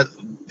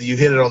you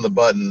hit it on the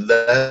button.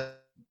 That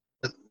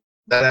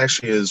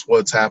actually is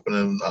what's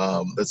happening.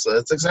 That's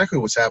exactly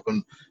what's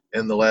happened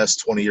in the last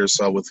 20 years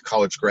or so with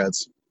college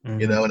grads. Mm-hmm.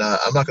 You know, and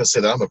I'm not going to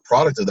say that I'm a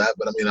product of that,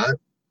 but I mean, I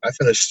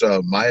finished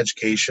my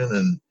education,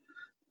 and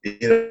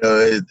you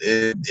know,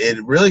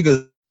 it really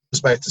goes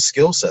back to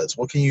skill sets.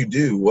 What can you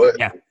do?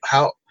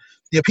 How?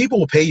 Yeah, people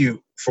will pay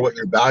you for what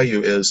your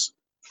value is,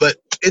 but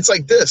it's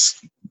like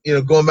this. You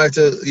know, going back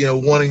to, you know,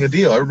 wanting a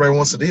deal. Everybody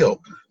wants a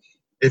deal.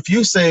 If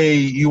you say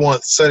you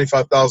want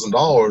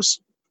 $75,000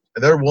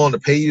 and they're willing to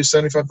pay you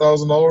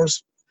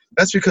 $75,000,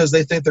 that's because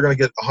they think they're going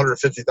to get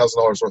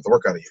 $150,000 worth of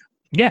work out of you.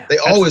 Yeah, they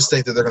always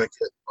think that they're going to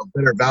get a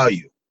better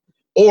value.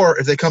 Or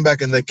if they come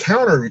back and they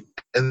counter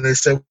and they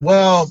say,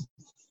 well,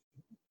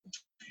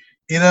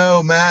 you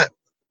know, Matt,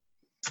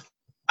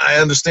 I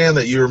understand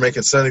that you were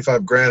making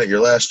 75 grand at your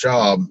last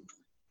job,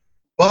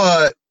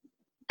 but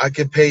I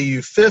could pay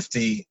you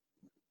 50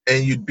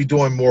 and you'd be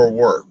doing more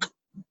work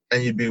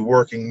and you'd be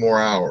working more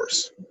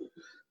hours.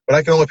 But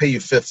I can only pay you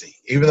 50,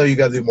 even though you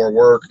got to do more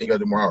work and you got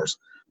to do more hours.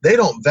 They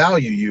don't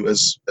value you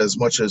as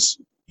much as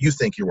you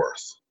think you're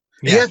worth.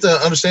 Yeah. You have to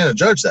understand and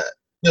judge that.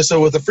 You know,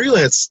 so with the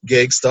freelance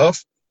gig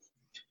stuff,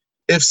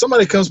 if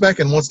somebody comes back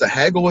and wants to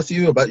haggle with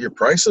you about your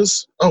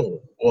prices,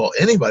 oh, well,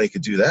 anybody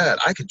could do that.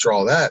 I could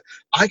draw that.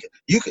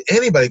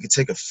 Anybody could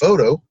take a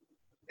photo.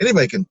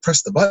 Anybody can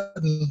press the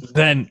button.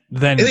 Then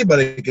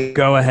anybody can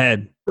go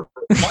ahead.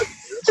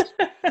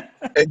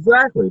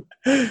 Exactly.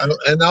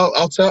 And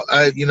I'll tell,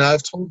 you know,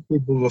 I've told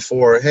people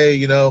before, hey,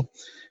 you know,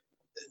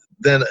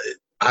 then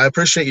I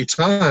appreciate your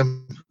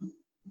time.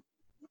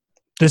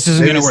 This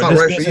isn't going to work. Not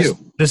right for you.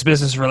 This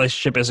business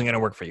relationship isn't going to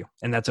work for you,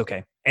 and that's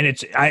okay. And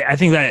it's, I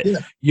think that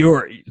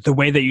the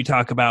way that you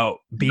talk about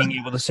being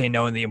able to say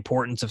no and the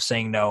importance of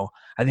saying no,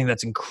 I think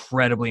that's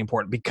incredibly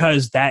important,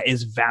 because that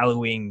is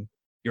valuing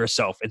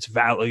yourself. It's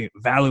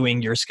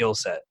valuing your skill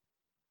set.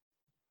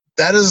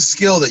 That is a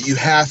skill that you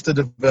have to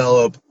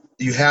develop.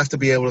 You have to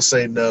be able to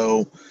say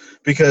no,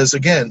 because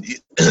again,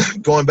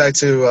 going back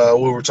to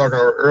what we were talking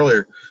about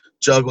earlier,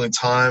 juggling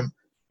time.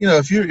 You know,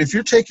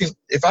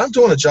 if I'm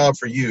doing a job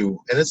for you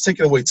and it's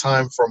taking away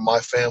time from my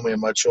family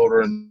and my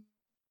children,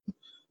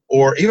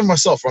 or even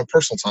myself, my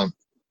personal time,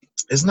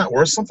 isn't that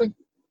worth something?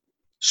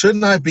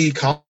 Shouldn't I be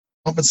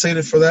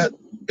compensated for that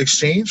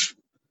exchange?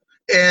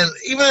 And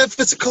even if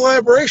it's a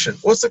collaboration,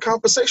 what's the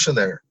compensation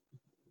there?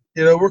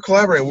 You know, we're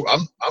collaborating.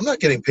 I'm not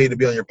getting paid to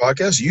be on your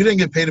podcast. You didn't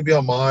get paid to be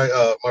on my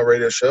my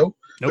radio show. Nope.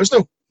 There's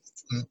no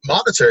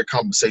monetary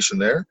compensation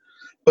there,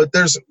 but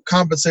there's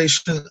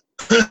compensation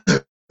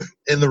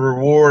in the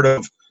reward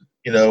of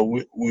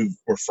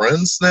we're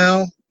friends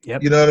now.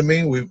 Yep. You know what I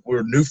mean?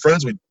 We're new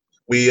friends.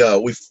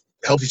 We've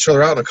helped each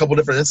other out in a couple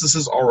different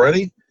instances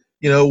already.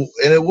 And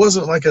it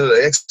wasn't like an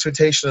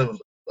expectation of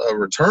a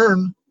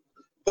return,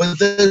 but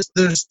there's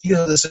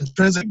this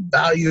intrinsic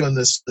value in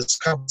this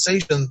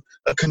compensation,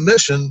 a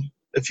commission,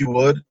 if you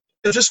would,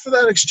 just for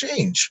that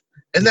exchange.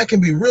 And that can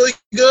be really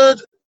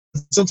good.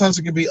 Sometimes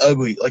it can be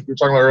ugly, like we were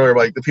talking about earlier.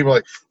 Like the people are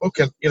like,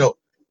 okay, I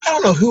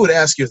don't know who would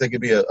ask you if they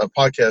could be a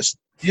podcast.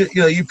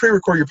 You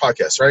pre-record your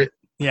podcast, right?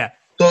 Yeah.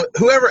 So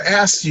whoever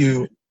asks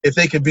you if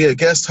they could be a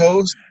guest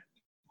host,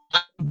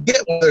 I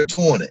get why they're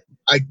doing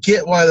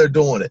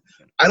it.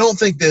 I don't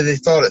think that they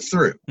thought it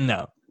through.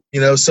 No.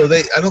 So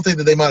I don't think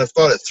that they might have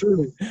thought it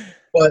through,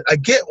 but I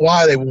get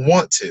why they would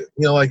want to.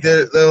 Like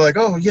they're like,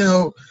 oh,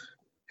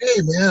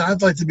 hey man,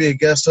 I'd like to be a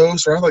guest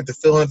host, or I'd like to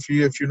fill in for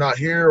you if you're not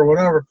here or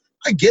whatever.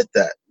 I get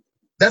that.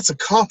 That's a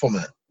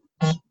compliment.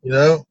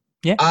 Yeah.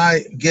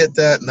 I get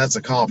that, and that's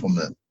a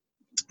compliment.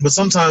 But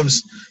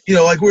sometimes,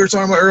 like we were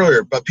talking about earlier,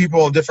 about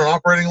people on different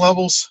operating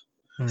levels,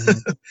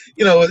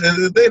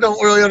 Mm-hmm. they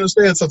don't really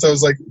understand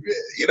sometimes. Like,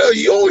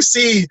 you always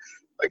see,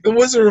 like the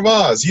Wizard of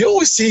Oz, you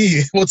always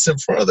see what's in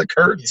front of the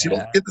curtains. Yeah. You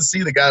don't get to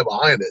see the guy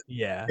behind it.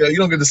 Yeah. You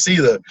don't get to see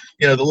the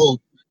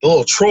little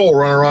troll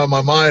running around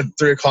my mind at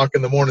 3 o'clock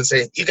in the morning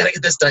saying, you got to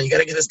get this done. You got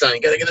to get this done.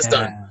 You got to get this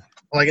done.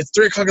 I'm like, it's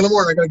 3 o'clock in the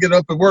morning. I got to get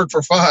up and work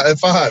for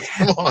 5.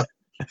 Come on.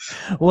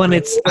 Well,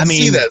 and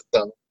see that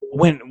stuff.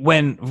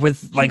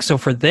 So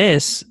for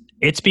this,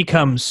 it's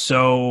become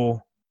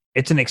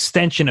it's an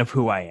extension of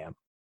who I am.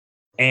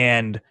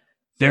 And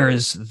there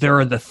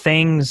are the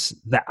things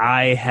that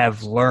I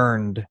have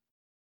learned,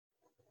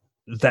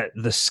 that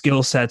the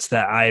skill sets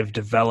that I've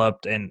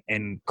developed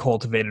and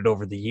cultivated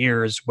over the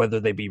years, whether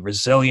they be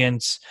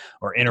resilience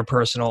or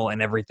interpersonal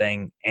and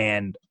everything,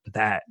 and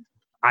that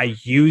I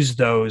use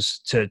those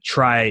to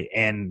try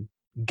and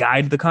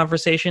guide the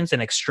conversations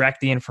and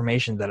extract the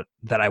information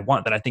that I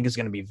want, that I think is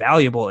going to be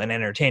valuable and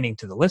entertaining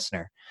to the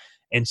listener.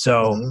 And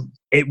so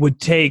it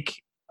would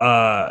take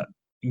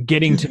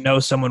getting to know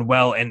someone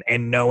well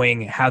and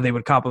knowing how they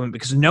would compliment,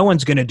 because no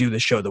one's going to do the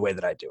show the way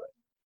that I do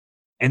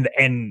it.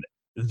 And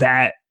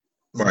that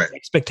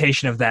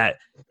expectation of that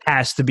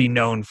has to be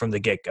known from the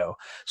get-go.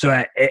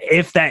 So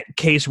if that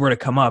case were to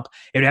come up,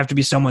 it would have to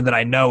be someone that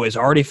I know is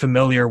already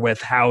familiar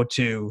with how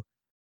to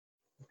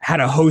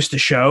host a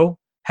show,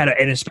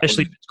 and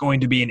especially if it's going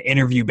to be an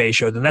interview-based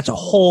show, then that's a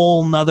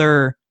whole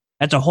nother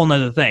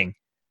thing,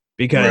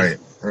 because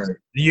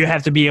you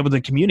have to be able to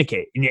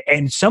communicate.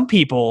 And some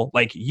people,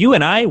 like you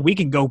and I, we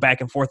can go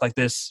back and forth like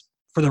this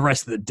for the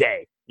rest of the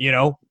day,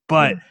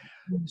 but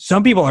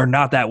some people are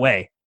not that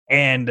way.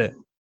 And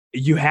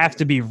you have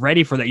to be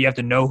ready for that. You have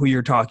to know who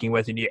you're talking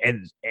with,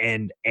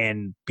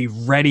 and be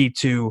ready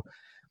to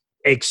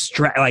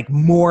extract, like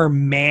more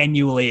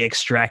manually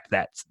extract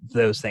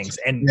those things.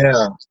 And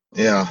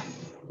yeah.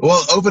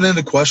 Well,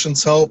 open-ended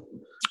questions help.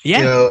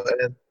 Yeah.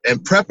 And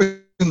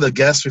prepping the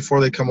guests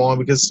before they come on,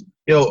 because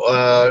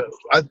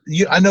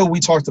I know we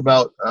talked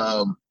about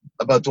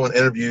doing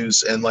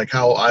interviews and like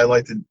how I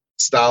like to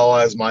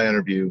stylize my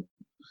interview.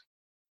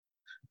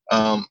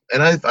 And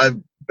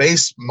I've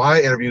based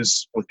my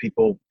interviews with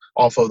people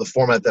off of the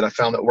format that I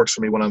found that works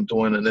for me when I'm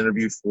doing an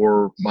interview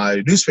for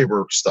my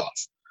newspaper stuff.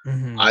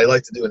 Mm-hmm. I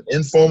like to do an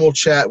informal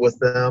chat with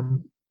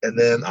them, and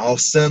then I'll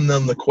send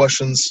them the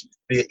questions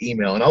via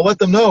email, and I'll let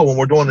them know when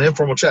we're doing an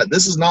informal chat,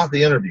 this is not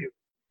the interview.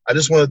 I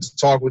just wanted to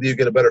talk with you,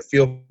 get a better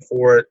feel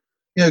for it,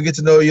 get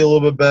to know you a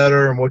little bit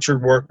better and what you're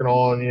working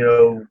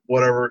on,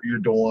 whatever you're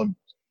doing.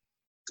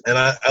 And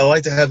I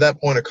like to have that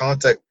point of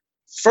contact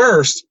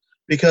first,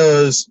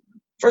 because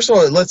first of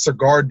all, it lets their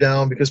guard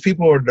down, because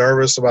people are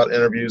nervous about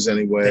interviews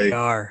anyway.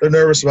 They're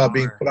nervous about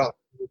being put out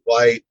in the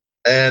light.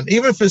 And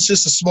even if it's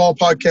just a small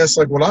podcast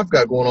like what I've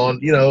got going on,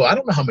 I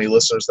don't know how many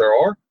listeners there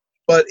are,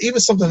 but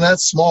even something that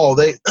small,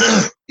 they,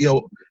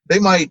 they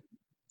might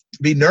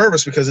be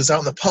nervous because it's out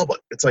in the public.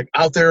 It's like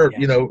out there,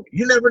 you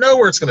never know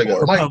where it's going to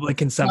go. Public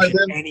consumption.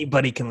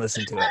 Anybody can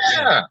listen to it.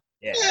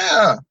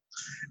 Yeah.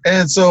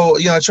 And so,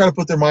 I try to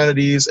put their mind at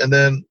ease, and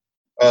then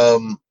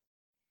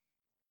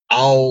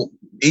I'll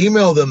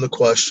email them the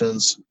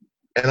questions,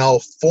 and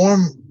I'll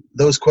form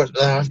those questions.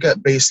 I've got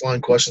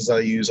baseline questions that I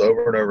use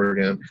over and over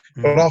again,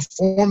 but I'll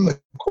form the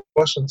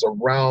questions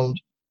around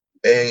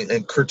and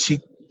not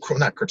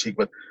critique,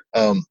 but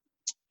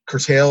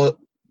curtail it,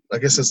 I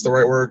guess that's the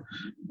right word,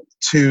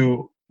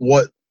 to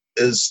what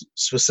is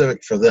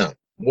specific for them,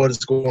 what is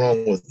going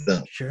on with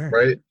them. Sure.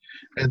 Right.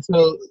 And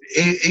so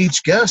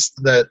each guest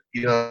that,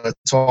 I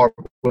talk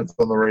with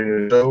on the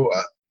radio show,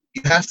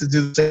 you have to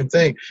do the same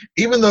thing,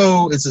 even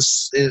though it's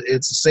the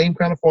same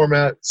kind of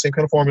format, same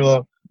kind of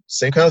formula,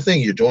 same kind of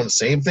thing. You're doing the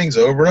same things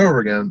over and over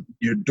again.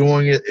 You're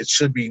doing it. It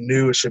should be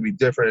new. It should be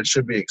different. It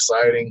should be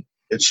exciting.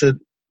 It should,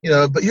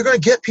 but you're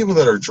going to get people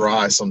that are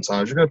dry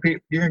sometimes. You're going to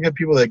get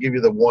people that give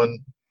you the one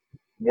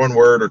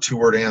word or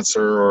 2-word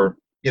answer, or,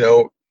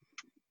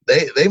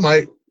 they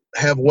might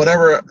have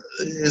whatever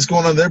is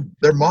going on in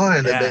their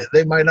mind, and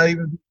they might not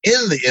even be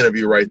in the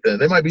interview right then.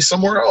 They might be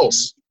somewhere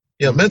else,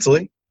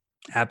 mentally.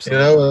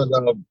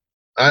 Absolutely.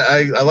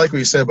 I like what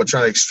you said about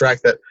trying to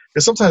extract that,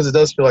 because sometimes it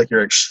does feel like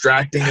you're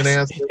extracting an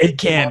answer. It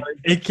can.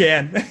 It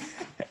can.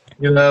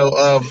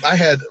 I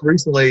had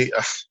recently,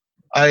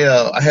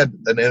 I had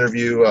an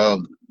interview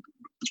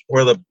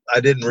where I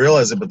didn't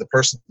realize it, but the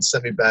person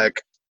sent me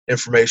back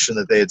information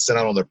that they had sent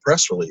out on their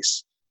press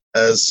release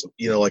as,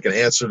 like an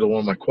answer to one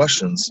of my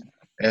questions.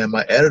 And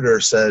my editor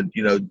said,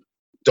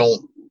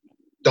 don't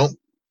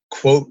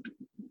quote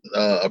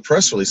a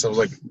press release. I was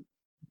like,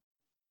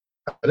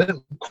 I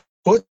didn't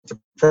quote the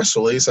press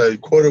release. I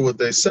quoted what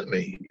they sent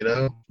me,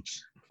 I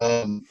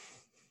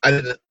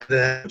didn't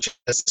have a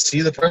chance to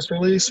see the press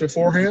release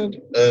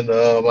beforehand, and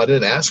I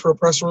didn't ask for a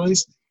press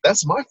release.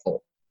 That's my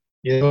fault.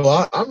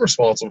 I'm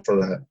responsible for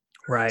that.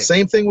 Right.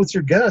 Same thing with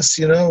your guests,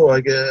 talking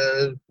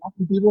to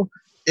people.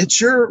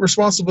 It's your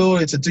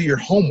responsibility to do your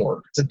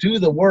homework, to do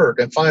the work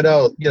and find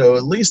out,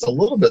 at least a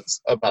little bit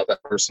about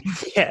that person.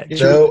 Yeah.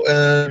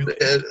 And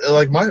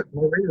like my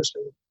radio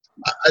show,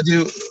 I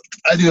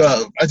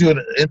do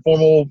an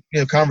informal,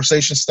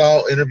 conversation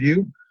style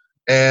interview,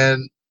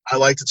 and I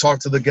like to talk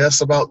to the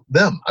guests about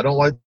them. I don't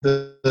like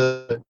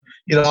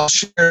I'll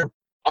share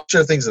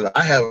things that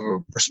I have a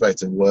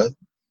perspective with,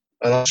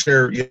 and I'll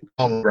share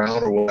common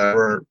ground or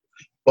whatever.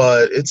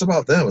 But it's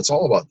about them. It's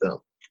all about them.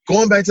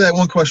 Going back to that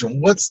one question,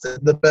 what's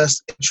the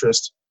best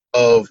interest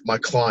of my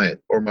client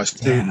or my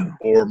student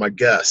or my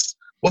guest?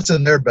 What's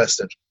in their best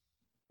interest?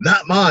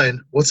 Not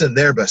mine. What's in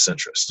their best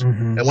interest?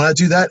 Mm-hmm. And when I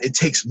do that, it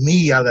takes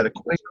me out of that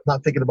equation. I'm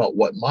not thinking about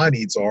what my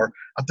needs are.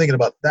 I'm thinking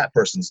about that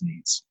person's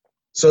needs.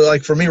 So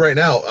like for me right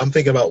now, I'm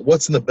thinking about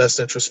what's in the best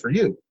interest for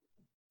you.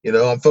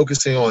 I'm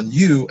focusing on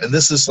you, and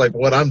this is like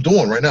what I'm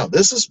doing right now.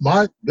 This is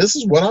what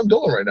I'm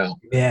doing right now.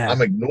 Yeah.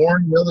 I'm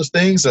ignoring the other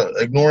things,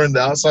 ignoring the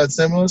outside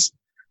stimulus.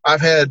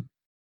 I've had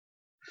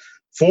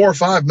 4 or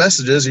 5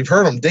 messages. You've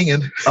heard them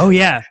dinging. Oh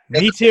yeah,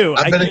 me too.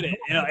 I get it.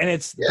 And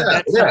it's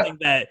that's something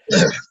that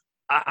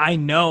I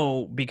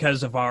know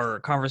because of our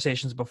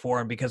conversations before,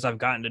 and because I've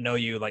gotten to know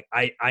you. Like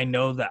I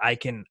know that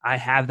I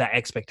have that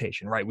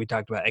expectation, right? We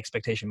talked about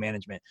expectation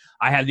management.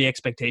 I have the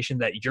expectation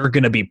that you're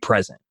going to be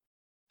present.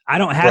 I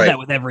don't have that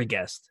with every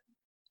guest,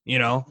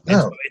 No,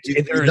 so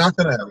you're not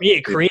going to have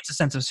it. Creates a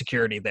sense of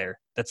security there.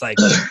 That's like,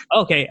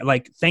 okay,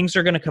 like things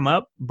are going to come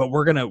up, but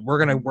we're gonna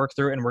work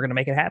through it and we're gonna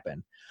make it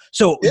happen.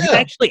 So you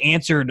actually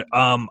answered.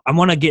 I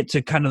want to get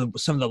to kind of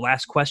some of the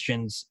last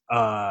questions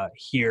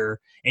here,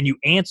 and you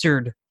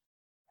answered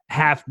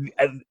half.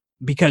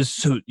 Because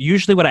so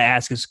usually what I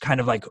ask is kind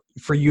of like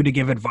for you to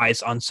give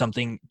advice on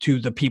something to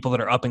the people that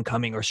are up and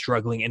coming or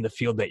struggling in the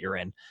field that you're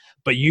in,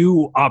 but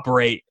you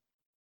operate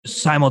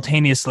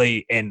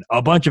simultaneously in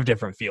a bunch of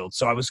different fields.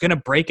 So I was going to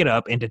break it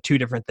up into 2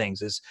 different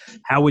things. Is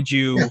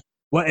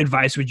what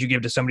advice would you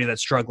give to somebody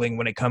that's struggling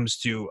when it comes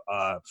to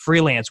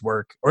freelance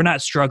work, or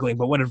not struggling,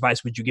 but what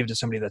advice would you give to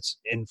somebody that's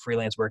in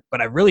freelance work?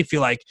 But I really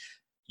feel like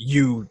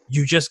you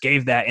just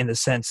gave that in the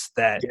sense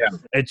that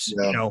it's,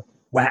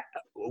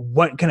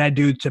 what can I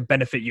do to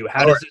benefit you?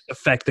 How does it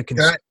affect the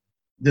consumer? Can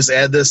I just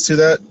add this to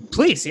that?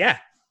 Please. Yeah.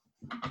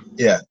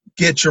 Yeah.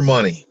 Get your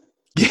money.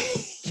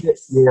 Get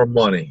your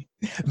money.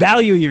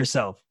 Value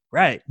yourself.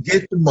 Right.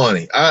 Get your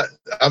money. I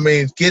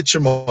mean, get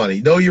your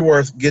money. Know your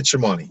worth. Get your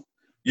money.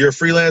 You're a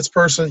freelance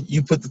person.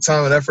 You put the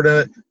time and effort in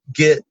it.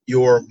 Get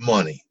your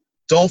money.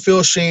 Don't feel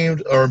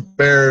ashamed or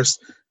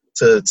embarrassed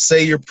to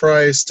say your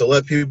price, to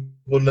let people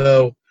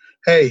know,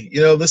 hey,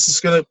 this is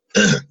going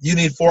to, you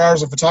need 4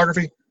 hours of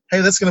photography. Hey,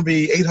 that's going to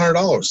be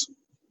 $800.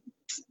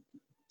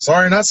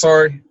 Sorry, not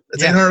sorry.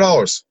 It's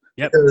 $800.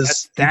 Yep.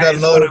 That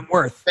is what I'm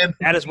worth.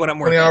 That is what I'm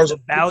worth. Hours of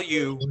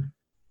value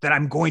that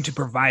I'm going to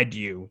provide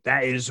you.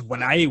 That is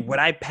when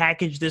I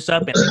package this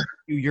up and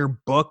do your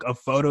book of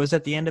photos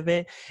at the end of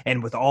it,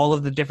 and with all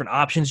of the different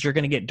options you're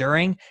going to get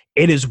during,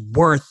 it is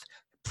worth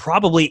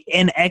probably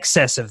in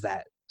excess of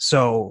that.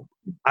 So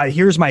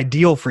here's my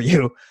deal for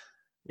you.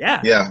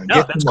 Yeah. Yeah.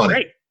 No, that's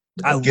great.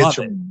 I love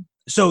it.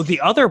 So the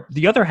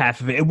other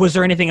half of it, was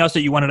there anything else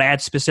that you wanted to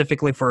add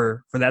specifically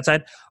for that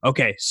side?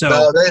 Okay. So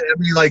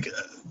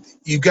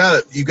you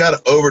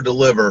gotta over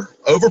deliver,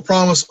 over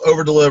promise,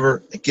 over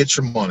deliver, and get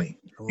your money.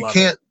 You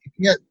can't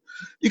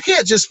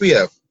just be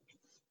a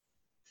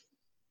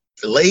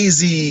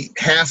lazy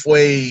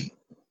halfway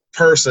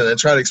person and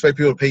try to expect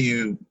people to pay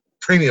you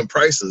premium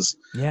prices.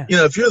 Yeah.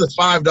 If you're the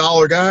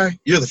 $5 guy,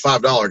 you're the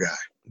 $5 guy.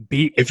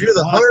 If you're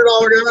the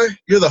 $100 guy,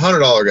 you're the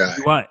 $100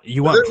 guy.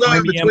 You want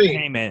premium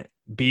payment.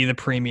 Be the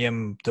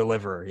premium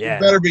deliverer. Yeah.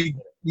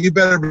 You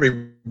better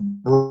be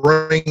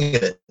bringing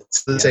it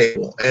to the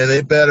table, and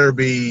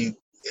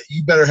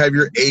you better have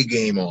your A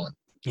game on.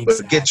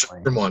 Exactly. But get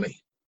your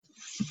money.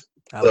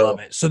 I love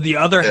it. So the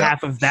other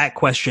half of that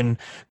question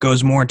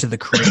goes more into the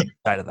creative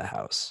side of the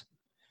house.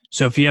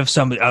 So if you have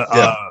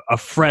a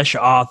fresh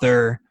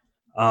author,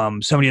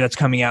 somebody that's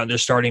coming out and they're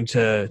starting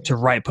to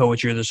write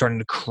poetry, or they're starting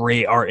to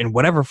create art in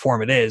whatever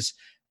form it is,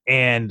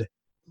 and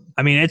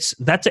I mean it's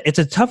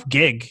a tough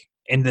gig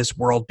in this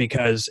world,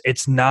 because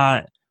it's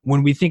not,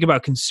 when we think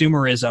about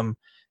consumerism,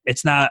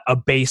 it's not a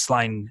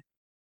baseline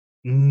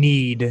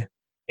need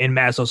in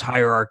Maslow's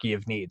hierarchy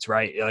of needs,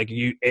 right? Like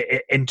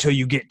until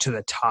you get to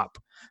the top.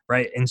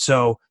 right? And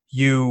so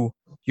your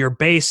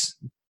base,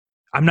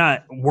 I'm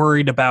not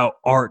worried about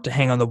art to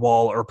hang on the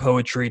wall or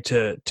poetry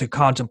to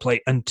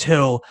contemplate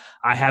until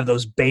I have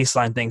those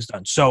baseline things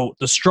done. So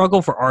the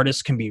struggle for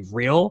artists can be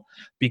real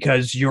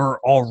because you're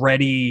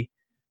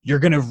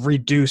going to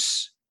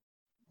reduce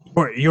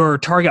your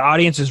target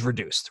audience is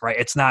reduced, right?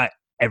 It's not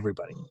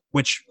everybody,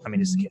 which I mean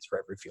is the case for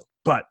every field.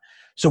 But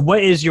so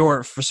what is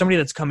for somebody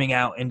that's coming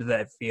out into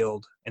that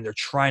field and they're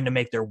trying to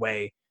make their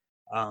way,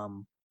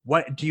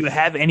 what do you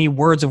have any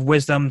words of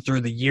wisdom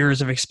through the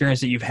years of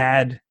experience that you've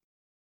had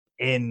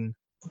in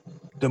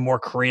the more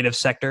creative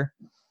sector?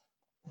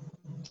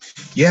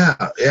 Yeah.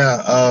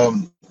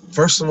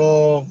 First of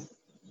all,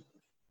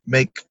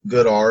 make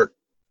good art.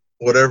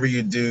 Whatever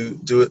you do,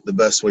 do it the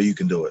best way you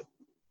can do it.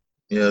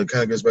 It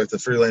kind of goes back to the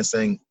freelance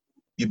thing.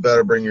 You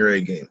better bring your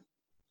A game.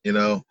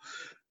 That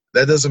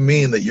doesn't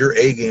mean that your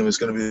A game is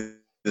going to be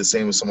the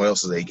same as someone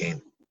else's A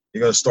game.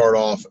 You're going to start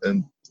off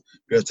and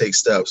you're going to take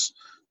steps,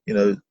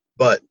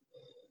 but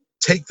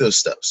take those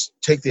steps,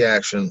 take the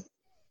action,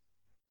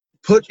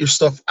 put your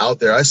stuff out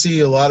there. I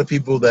see a lot of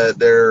people that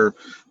they're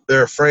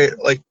afraid,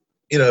 like,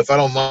 if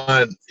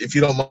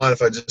you don't mind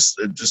if I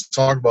just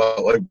talk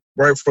about, like,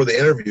 right before the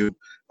interview,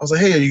 I was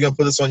like, hey, are you going to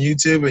put this on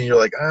YouTube? And you're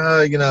like,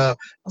 I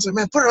was like,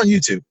 man, put it on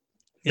YouTube.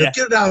 Get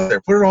it out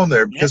there, put it on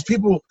there, because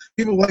people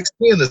like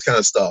seeing this kind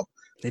of stuff.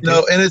 And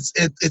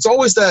it's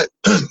always that,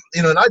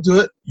 and I do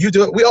it, you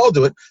do it, we all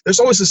do it.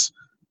 There's always this,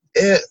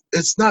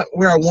 it's not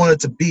where I want it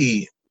to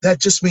be. That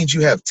just means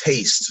you have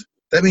taste.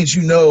 That means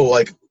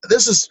like,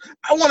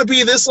 I want to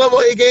be this level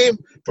A game,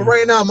 but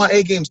right now my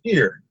A game's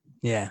here.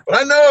 Yeah. But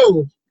I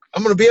know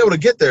I'm going to be able to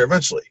get there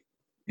eventually,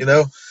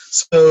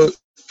 So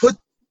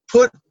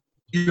put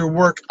your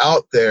work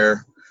out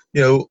there,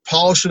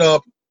 polish it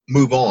up,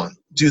 move on,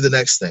 do the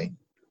next thing,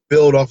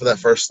 build off of that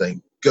first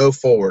thing, go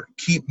forward,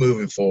 keep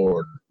moving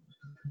forward.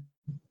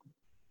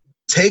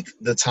 Take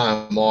the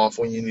time off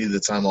when you need the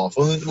time off.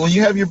 When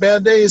you have your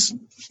bad days,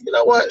 you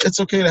know what? It's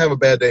okay to have a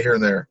bad day here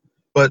and there,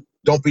 but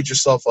don't beat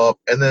yourself up,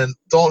 and then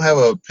don't have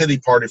a pity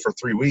party for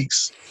 3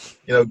 weeks.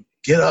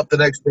 Get up the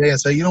next day and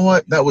say, you know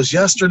what? That was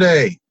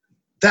yesterday.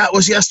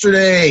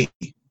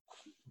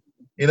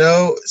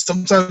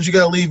 Sometimes you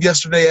got to leave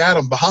yesterday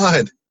Adam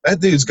behind. That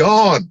dude's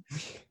gone.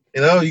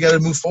 You got to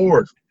move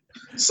forward.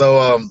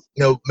 So,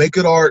 make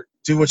good art,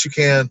 do what you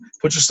can,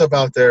 put your stuff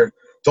out there.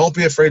 Don't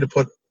be afraid to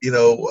put,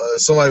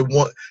 somebody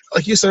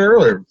like you said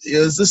earlier,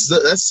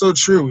 that's so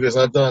true, because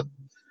I've done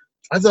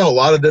a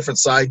lot of different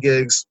side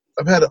gigs.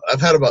 I've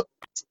had about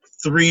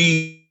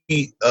 3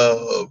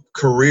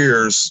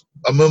 careers.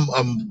 I'm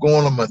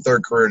going on my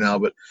 3rd career now,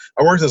 but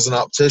I worked as an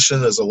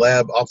optician, as a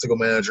lab optical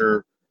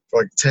manager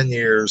for like 10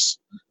 years.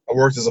 I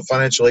worked as a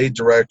financial aid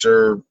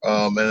director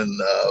in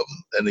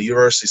a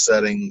university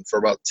setting for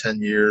about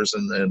 10 years.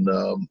 And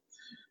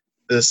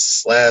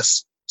this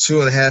last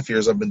 2.5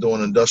 years, I've been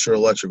doing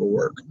industrial electrical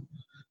work.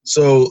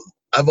 So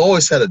I've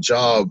always had a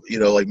job,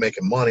 like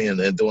making money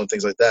and doing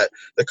things like that.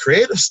 The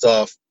creative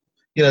stuff,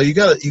 you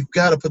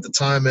gotta put the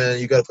time in,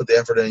 you gotta put the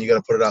effort in, you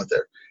gotta put it out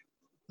there.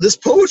 This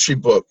poetry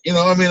book,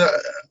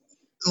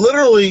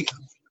 literally,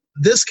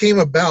 this came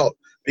about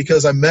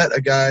because I met a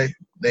guy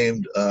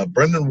named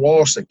Brendan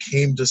Walsh that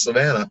came to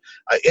Savannah.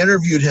 I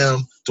interviewed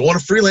him, doing a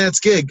freelance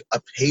gig,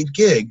 a paid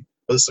gig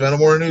for the Savannah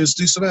Morning News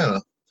to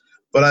Savannah.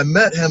 But I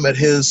met him at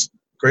his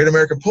Great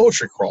American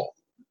Poetry Crawl.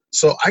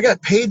 So I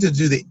got paid to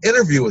do the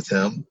interview with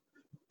him.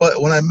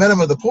 But when I met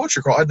him at the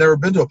poetry crawl, I'd never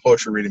been to a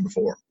poetry reading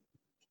before.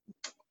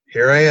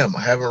 Here I am.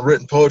 I haven't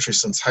written poetry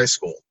since high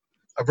school.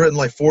 I've written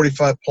like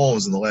 45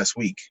 poems in the last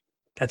week.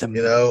 That's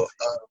amazing.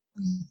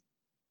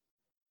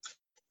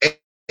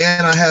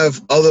 And I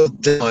have other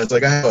deadlines.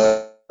 Like I have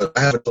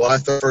a July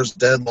 31st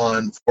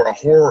deadline for a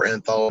horror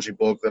anthology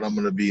book that I'm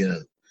going to be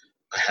in.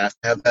 I have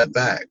to have that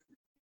back.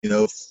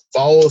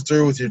 Follow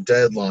through with your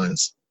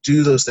deadlines.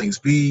 Do those things.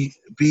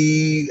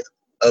 Be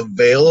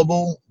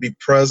available. Be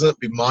present.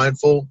 Be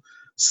mindful.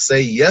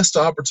 Say yes to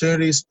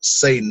opportunities.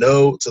 Say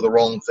no to the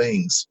wrong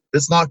things. If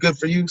it's not good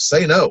for you,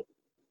 say no.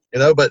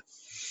 But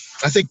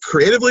I think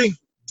creatively,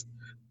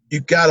 you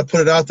got to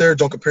put it out there.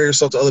 Don't compare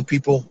yourself to other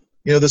people.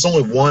 There's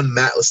only one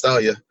Matt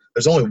LaStalia.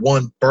 There's only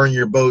one Burn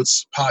Your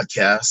Boats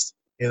podcast.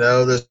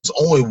 There's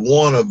only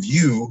one of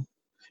you.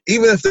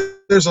 Even if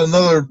there's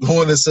another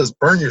one that says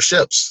Burn Your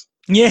Ships.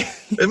 Yeah.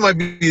 It might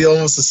be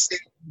almost the same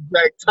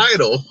exact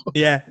title.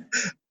 Yeah.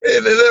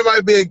 And then there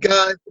might be a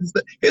guy,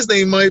 his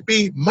name might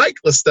be Mike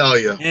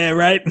LaStalia. Yeah,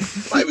 right.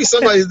 Might be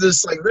somebody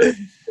just like this,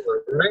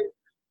 right?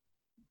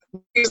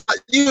 He's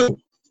like you.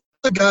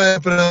 There's a guy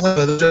up in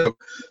Atlanta.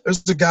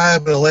 There's a guy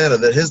up in Atlanta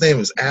that his name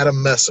is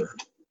Adam Messer.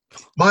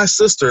 My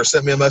sister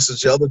sent me a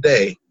message the other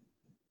day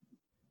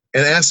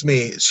and asked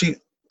me,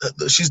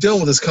 she's dealing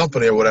with this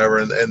company or whatever,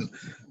 and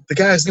the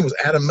guy's name was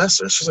Adam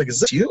Messer. She's like, is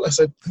this you? I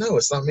said, no,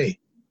 it's not me.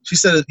 She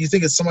said, you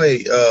think it's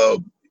somebody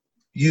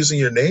using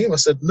your name? I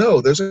said,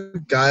 no, there's a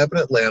guy up in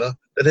Atlanta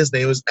that his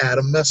name is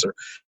Adam Messer.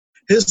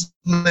 His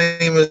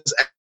name is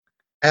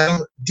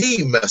Adam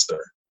D.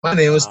 Messer. My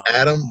name is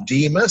Adam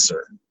D.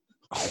 Messer.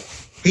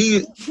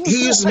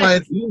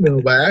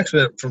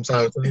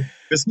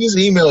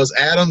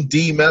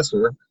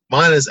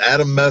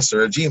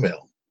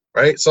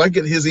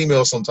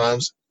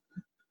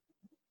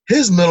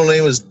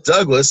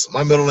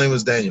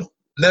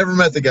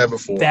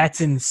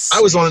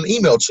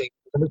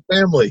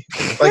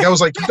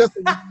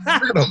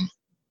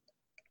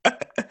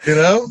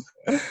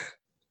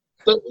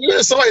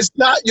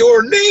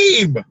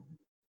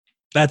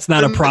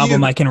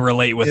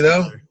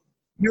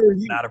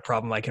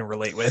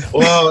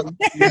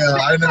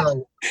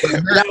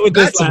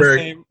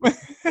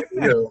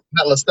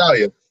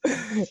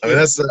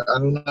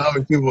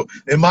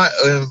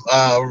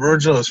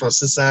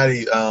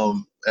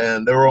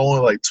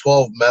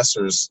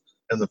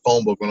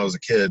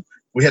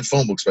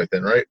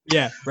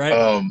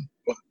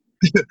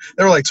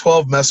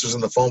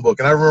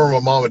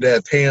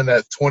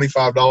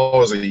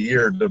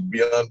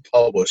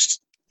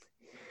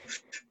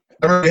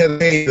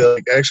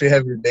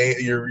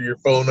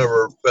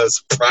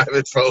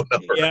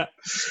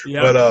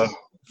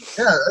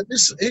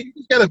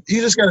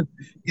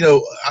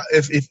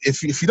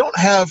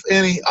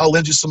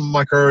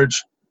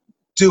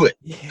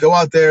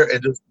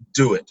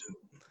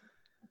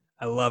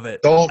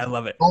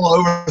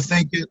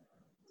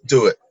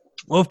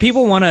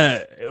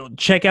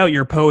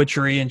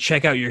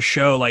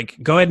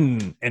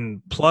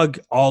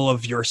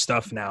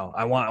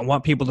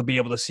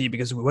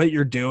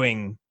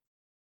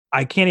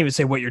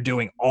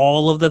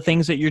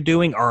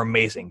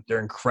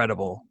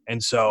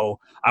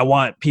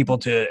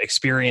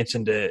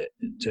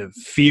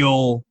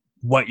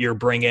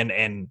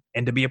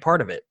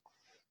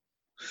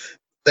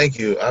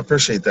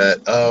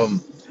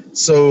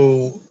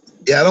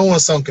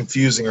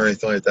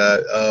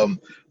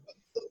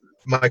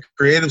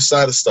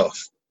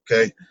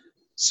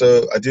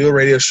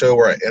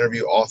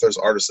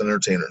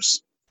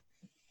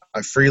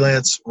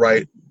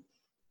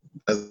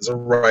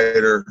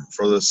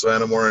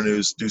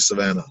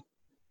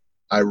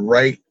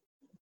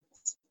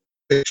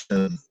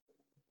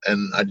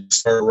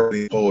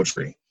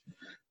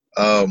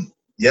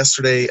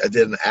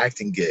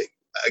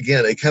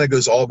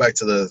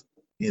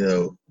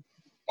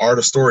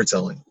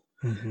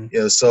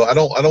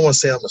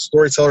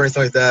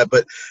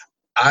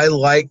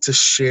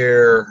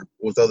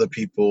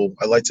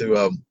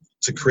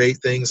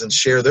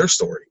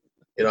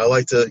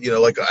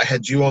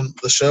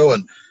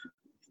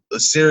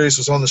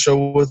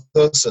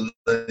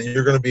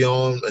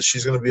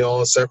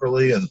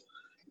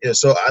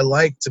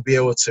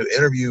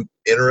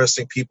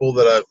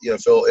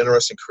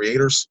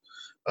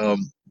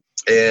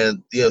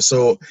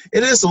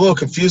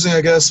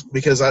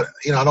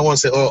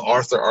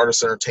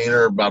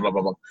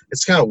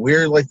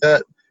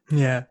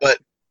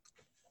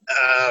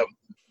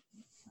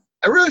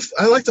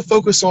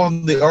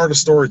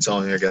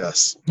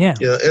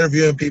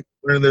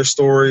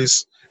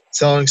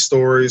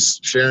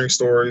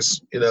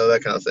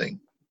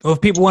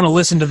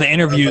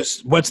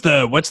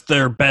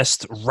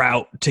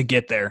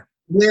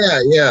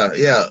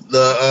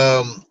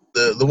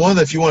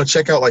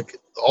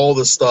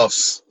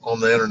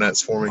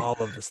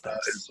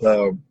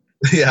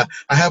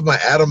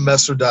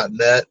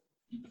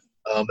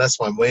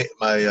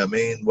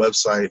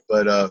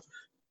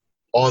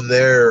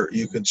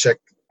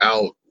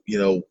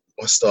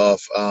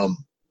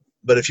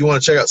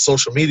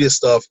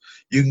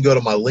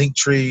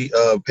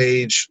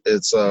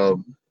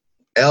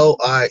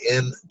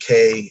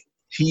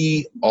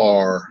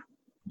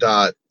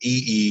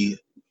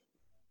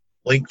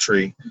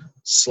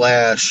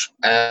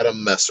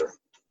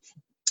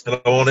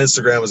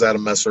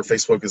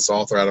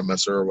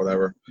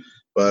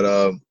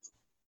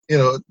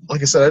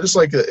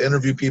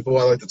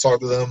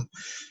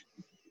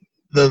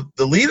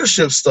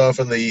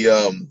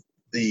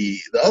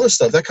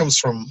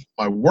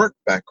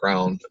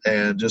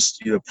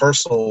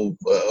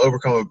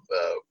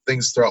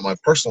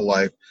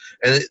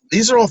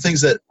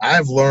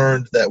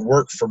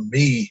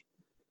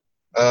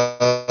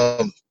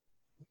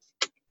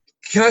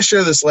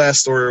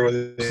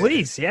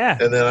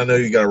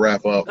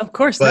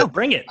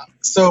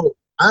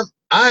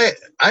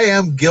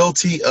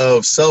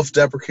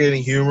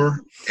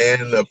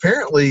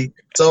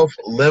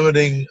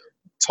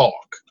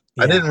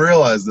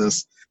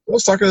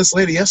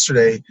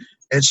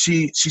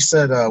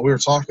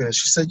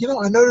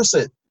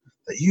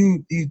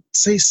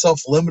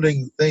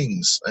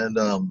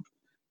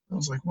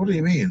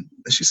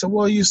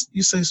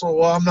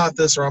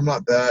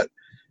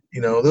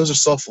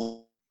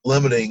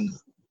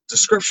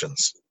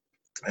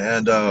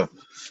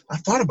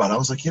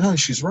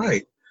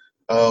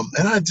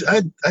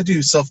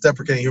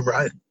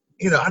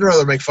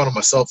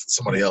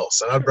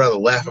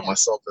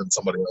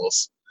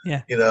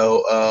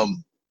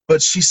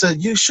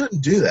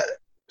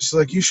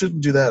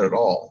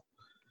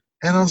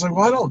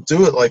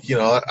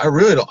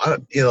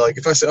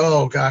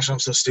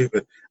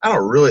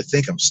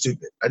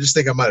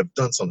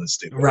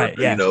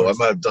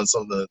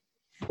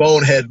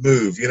 bonehead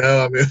move,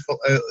 I mean,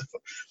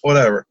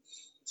 whatever.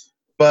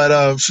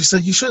 But she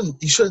said you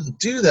shouldn't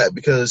do that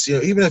because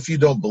even if you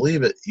don't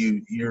believe it,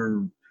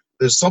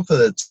 there's something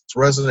that's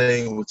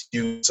resonating with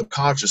you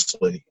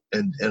subconsciously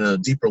and in a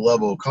deeper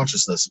level of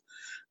consciousness,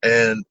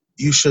 and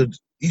you should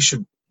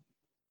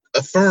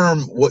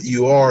affirm what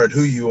you are and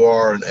who you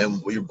are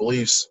and your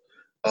beliefs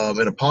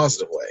in a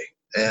positive way.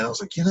 And I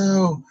was like,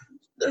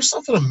 there's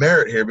something of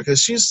merit here because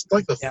she's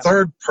like the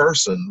third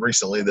person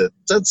recently that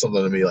said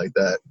something to me like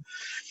that.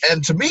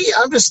 And to me,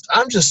 I'm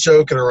just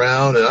joking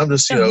around, and I'm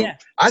just,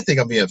 I think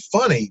I'm being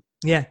funny.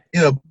 Yeah.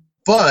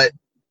 But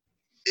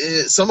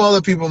some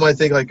other people might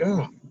think like,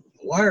 oh,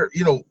 why are,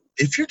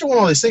 if you're doing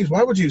all these things,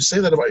 why would you say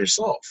that about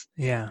yourself?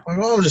 Yeah. Like,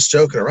 well, I'm just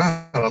joking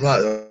around. I'm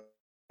not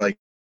like,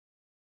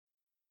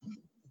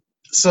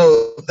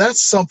 so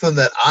that's something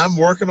that I'm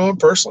working on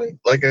personally.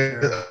 Like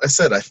I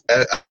said, I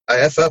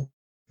F up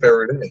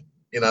every day.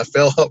 I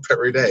fail up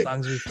every day. As long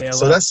as we fail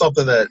so up. that's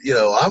something that,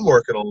 I'm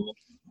working on.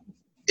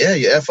 Yeah,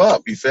 you F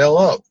up, you fail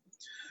up.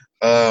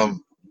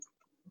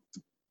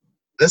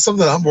 That's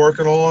something I'm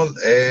working on,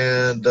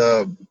 and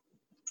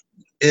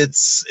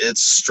it's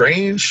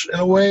strange in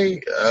a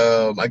way,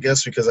 I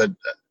guess, because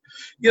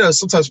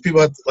sometimes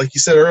people have, like you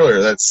said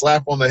earlier, that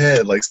slap on the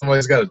head, like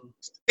somebody's got to,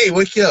 hey,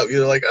 wake you up.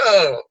 You're like,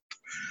 oh.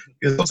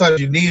 Sometimes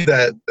you need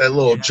that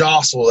little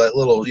jostle, that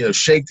little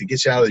shake to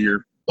get you out of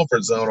your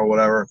comfort zone or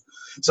whatever.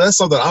 So that's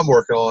something I'm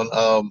working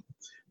on.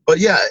 But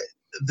yeah,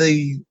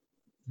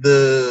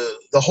 the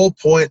whole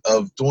point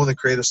of doing the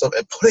creative stuff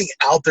and putting it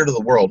out there to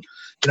the world,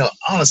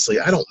 honestly,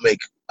 I don't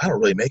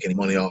really make any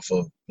money off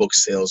of book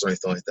sales or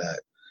anything like that.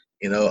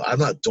 I'm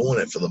not doing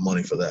it for the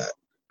money for that.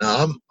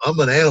 Now I'm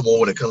an animal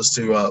when it comes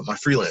to my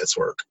freelance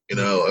work.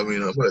 I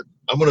mean,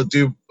 I'm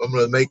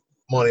gonna make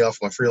money off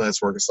my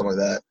freelance work and stuff like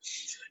that.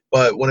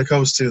 But when it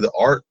comes to the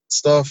art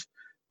stuff,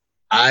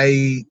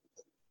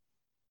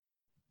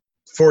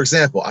 for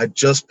example, I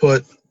just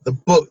put the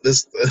book,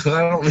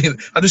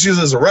 I just use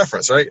it as a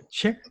reference, right?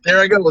 Sure. There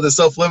I go with the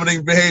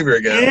self-limiting behavior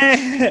again.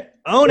 Yeah.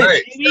 Own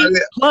it, baby.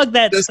 Plug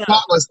that just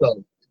stuff. Myself.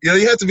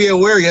 You have to be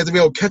aware. You have to be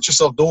able to catch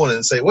yourself doing it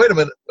and say, wait a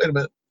minute.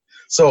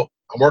 So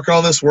I'm working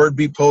on this word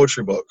beat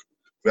poetry book.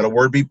 We've got a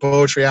word beat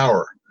poetry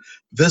hour.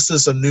 This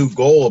is a new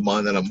goal of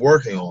mine that I'm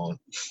working on.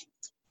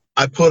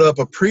 I put up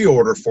a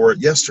pre-order for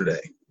it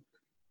yesterday.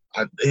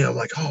 I'm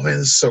like, oh man,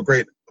 this is so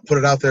great. I put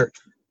it out there.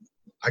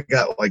 I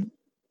got like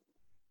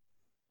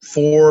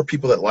 4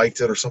 people that liked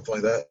it or something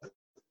like that.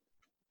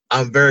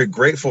 I'm very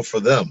grateful for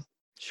them.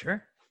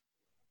 Sure.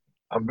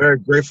 I'm very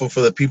grateful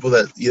for the people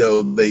that,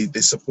 they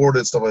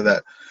supported, stuff like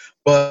that.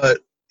 But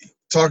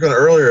talking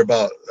earlier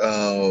about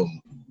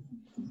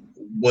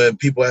when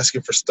people ask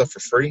you for stuff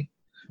for free,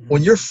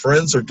 when your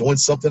friends are doing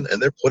something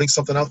and they're putting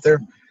something out there,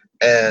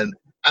 and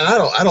I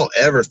don't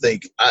ever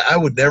think I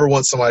would never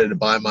want somebody to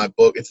buy my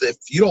book. If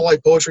you don't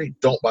like poetry,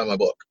 don't buy my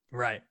book.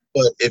 Right.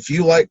 But if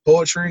you like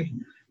poetry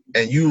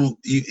and you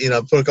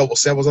put a couple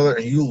samples out there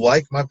and you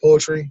like my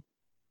poetry,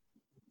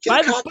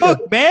 buy the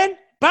book, man.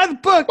 Buy the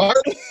book.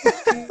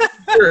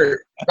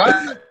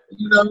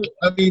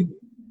 I mean,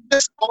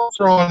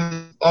 sponsor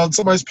on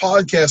somebody's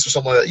podcast or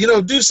something like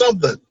that. Do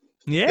something.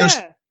 Yeah.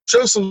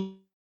 Show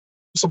some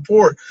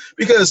support,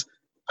 because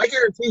I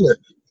guarantee you,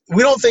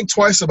 we don't think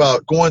twice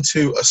about going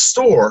to a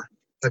store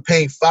and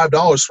paying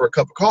 $5 for a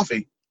cup of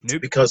coffee.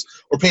 Nope. Because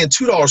we're paying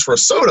 $2 for a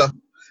soda.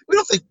 We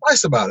don't think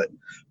twice about it.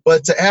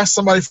 But to ask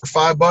somebody for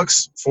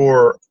 $5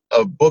 for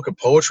a book of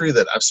poetry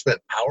that I've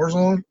spent hours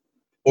on,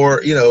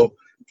 or to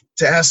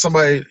ask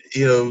somebody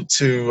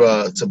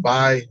to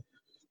buy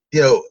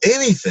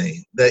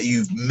anything that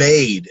you've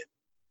made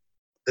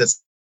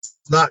that's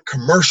not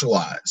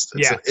commercialized,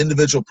 it's an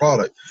individual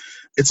product.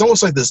 It's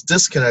almost like this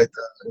disconnect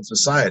in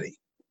society.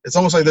 It's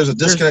almost like there's a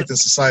disconnect in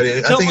society.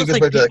 I think it goes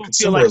back to that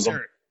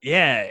consumerism.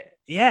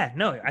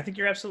 No, I think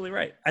you're absolutely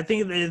right. I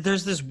think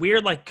there's this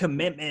weird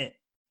commitment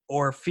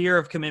or fear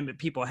of commitment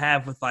people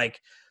have with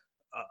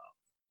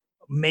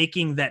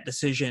making that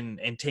decision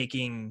and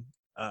taking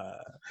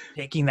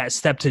that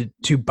step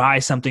to buy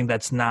something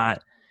that's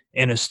not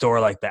in a store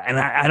like that. And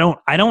I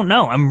don't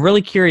know. I'm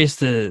really curious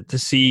to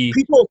see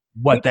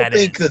what that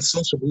is.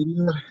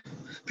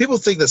 People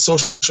think that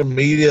social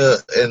media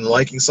and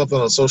liking something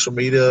on social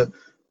media,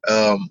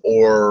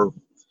 or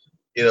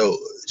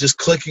just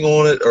clicking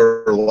on it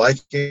or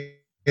liking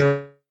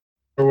it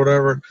or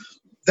whatever,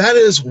 that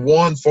is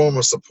one form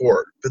of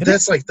support. But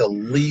that's like the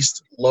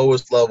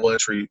lowest level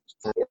entry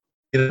for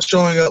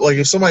showing up. Like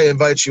if somebody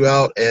invites you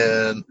out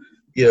and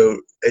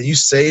and you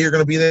say you're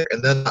going to be there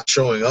and then not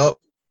showing up,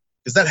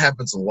 because that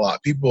happens a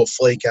lot. People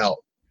flake out.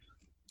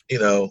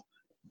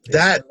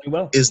 That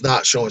is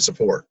not showing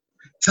support.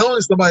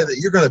 Telling somebody that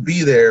you're going to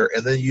be there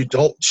and then you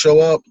don't show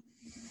up,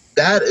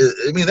 that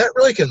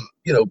really can,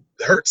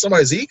 hurt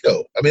somebody's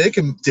ego. I mean, it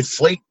can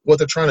deflate what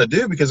they're trying to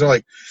do, because they're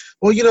like,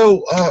 well,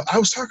 I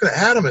was talking to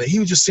Adam and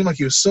he just seemed like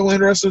he was so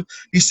interested.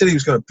 He said he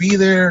was going to be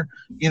there.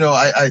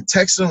 I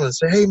texted him and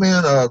said, hey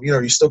man, are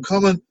you still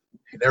coming?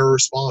 He never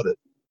responded.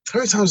 How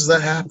many times does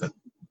that happen?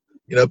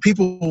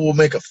 People will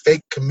make a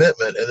fake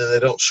commitment and then they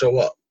don't show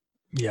up.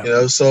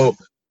 Yeah. So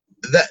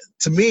that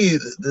to me,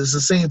 there's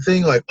the same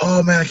thing. Like,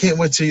 oh man, I can't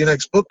wait till your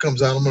next book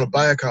comes out. I'm going to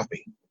buy a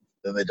copy.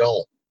 Then they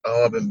don't.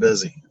 Oh, I've been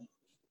busy.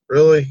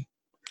 Really?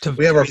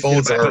 We have our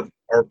phones on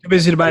our too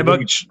busy to buy a book.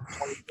 reach.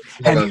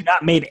 Have you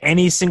not made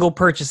any single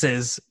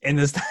purchases in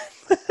this time?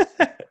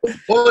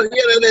 Well, and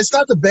it's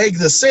not to beg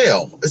the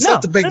sale. It's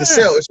not to beg the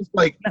sale. It's just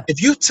like,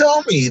 if you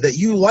tell me that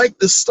you like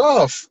this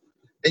stuff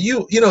and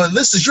and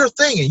this is your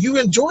thing and you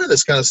enjoy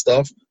this kind of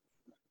stuff.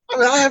 I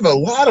mean, I have a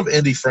lot of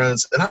indie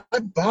friends and I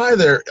buy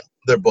their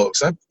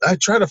books. I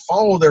try to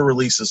follow their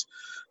releases.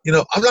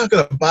 I'm not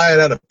going to buy it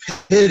out of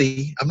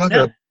pity. I'm not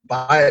going to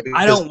buy it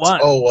because I don't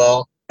want. Oh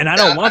well, and I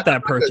don't want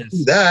that purchase.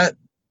 Do that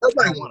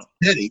nobody wants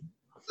pity.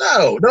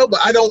 No, but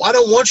I don't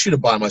want you to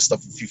buy my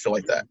stuff if you feel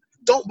like that.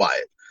 Don't buy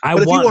it.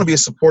 But if you want to be a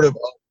supportive,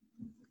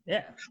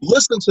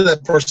 listen to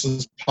that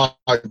person's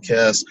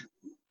podcast.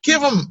 Give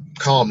them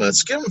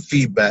comments. Give them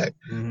feedback.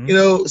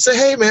 Mm-hmm. Say,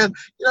 hey, man,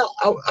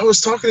 I was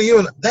talking to you,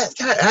 and that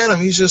guy, Adam,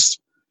 he's just,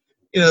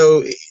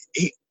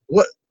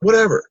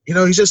 whatever.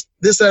 He's just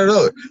this, that, or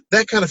other.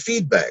 That kind of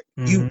feedback.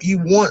 Mm-hmm. You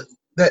want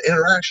that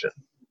interaction.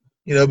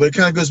 But it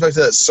kind of goes back to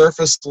that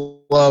surface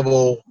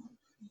level.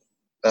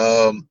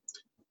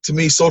 To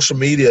me, social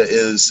media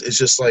is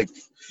just like,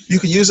 you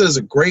can use it as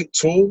a great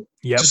tool,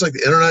 just like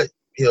the internet.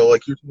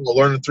 Like you're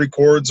learning 3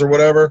 chords or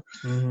whatever.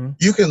 Mm-hmm.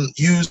 You can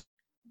use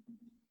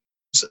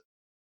the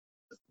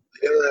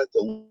internet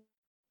to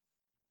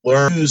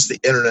use the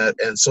internet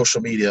and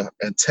social media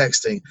and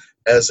texting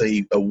as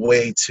a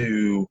way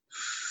to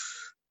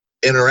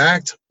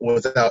interact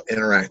without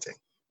interacting.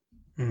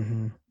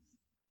 Mm-hmm.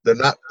 They're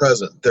not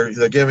present.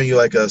 They're giving you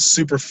like a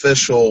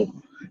superficial.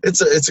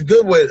 It's a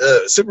good way.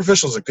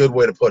 Superficial is a good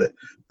way to put it.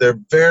 They're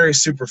very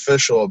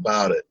superficial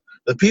about it.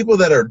 The people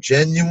that are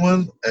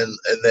genuine and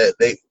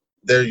that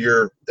they're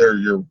your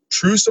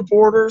true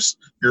supporters,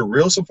 your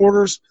real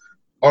supporters,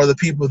 are the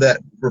people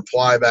that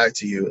reply back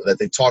to you, that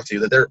they talk to you,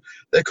 that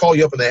they call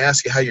you up and they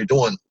ask you how you're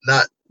doing,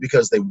 not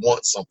because they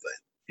want something.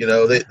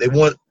 They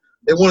want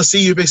to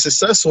see you be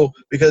successful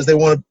because they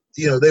want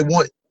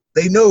to.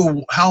 They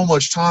know how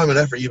much time and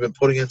effort you've been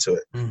putting into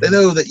it. Mm-hmm. They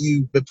know that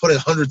you've been putting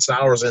hundreds of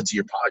hours into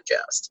your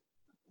podcast.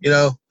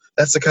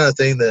 That's the kind of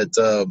thing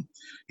that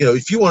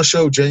if you want to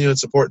show genuine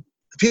support.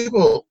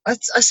 People, I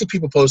see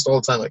people post all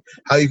the time, like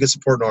how you can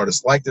support an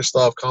artist, like their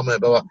stuff,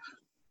 comment, blah, blah.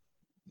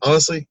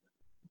 Honestly,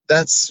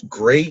 that's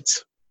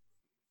great.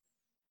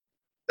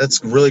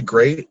 That's really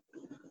great.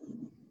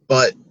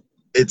 But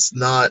it's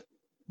not,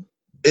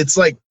 it's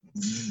like,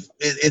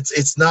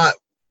 it's not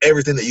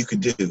everything that you could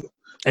do.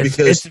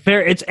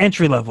 It's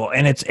entry level,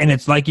 and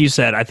it's like you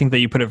said. I think that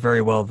you put it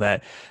very well.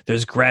 That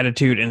there's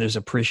gratitude and there's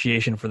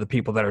appreciation for the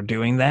people that are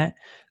doing that.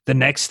 The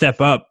next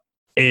step up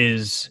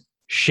is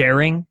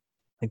sharing.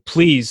 Like,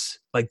 please,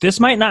 like, this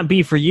might not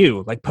be for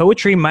you. Like,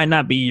 poetry might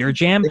not be your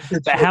jam,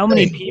 but how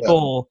many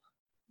people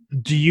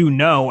do you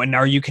know and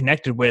are you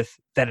connected with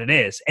that it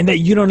is, and that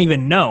you don't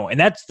even know? And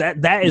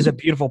that is a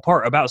beautiful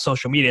part about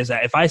social media, is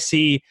that if I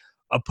see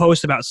a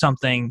post about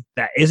something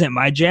that isn't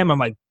my jam, I'm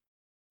like,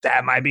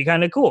 that might be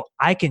kind of cool.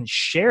 I can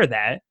share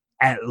that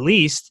at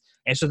least,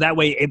 and so that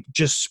way it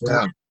just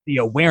spreads the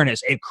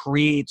awareness. It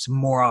creates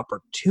more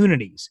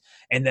opportunities,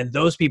 and then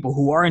those people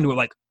who are into it,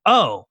 like,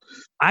 oh,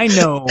 I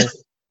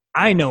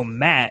know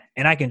Matt,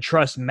 and I can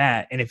trust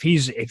Matt. And if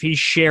he's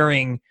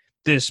sharing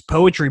this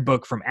poetry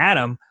book from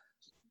Adam,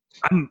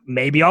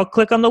 maybe I'll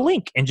click on the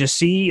link and just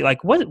see,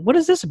 like, what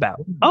is this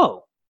about?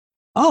 Oh,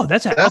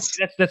 that's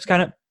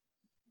kind of,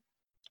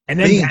 and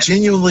then being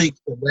genuinely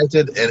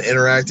connected and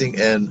interacting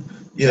and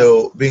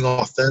being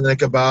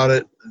authentic about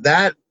it.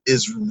 That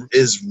is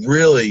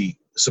really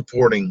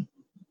supporting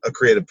a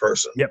creative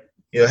person. Yep.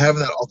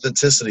 Having that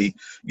authenticity.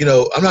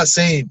 I'm not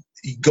saying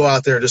you go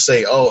out there and just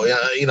say, oh, yeah,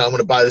 I'm going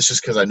to buy this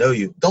just because I know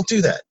you. Don't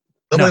do that.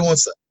 Nobody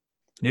wants that.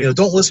 Yep.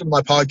 Don't listen to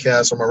my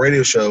podcast or my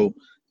radio show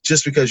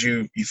just because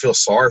you feel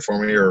sorry for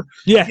me or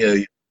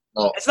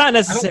it's not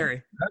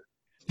necessary.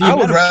 I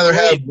would rather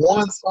have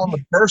one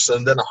solid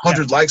person than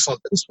 100 likes on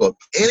Facebook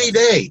any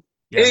day,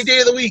 any day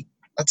of the week.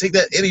 I'll take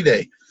that any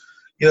day.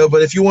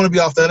 But if you want to be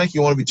authentic,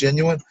 you want to be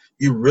genuine,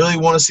 you really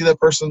want to see that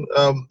person,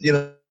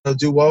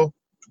 do well.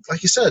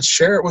 Like you said,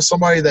 share it with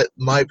somebody that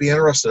might be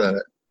interested in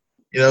it.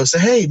 Say,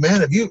 hey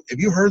man, have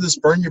you heard this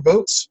Burn Your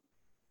Boats?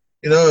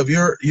 If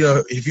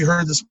you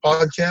heard this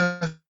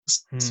podcast,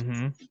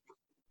 mm-hmm.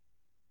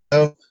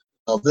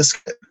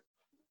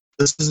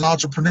 This is an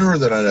entrepreneur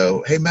that I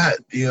know. Hey Matt,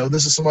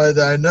 this is somebody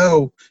that I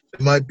know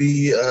that might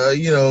be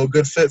a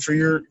good fit for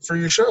your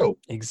show.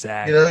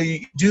 Exactly.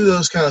 You do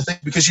those kind of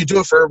things because you do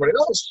it for everybody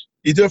else.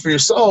 You do it for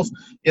yourself.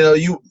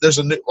 There's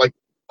a new like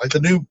the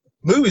new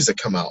movies that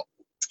come out.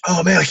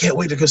 Oh man, I can't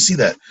wait to go see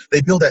that.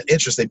 They build that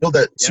interest. They build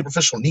that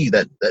superficial need.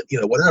 That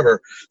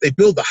whatever. They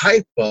build the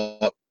hype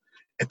up,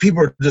 and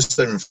people are just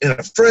in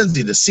a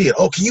frenzy to see it.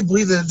 Oh, can you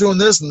believe they're doing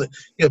this? And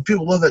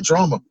people love that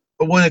drama.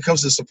 But when it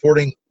comes to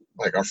supporting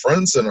like our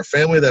friends and our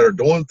family that are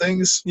doing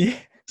things, I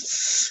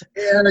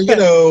don't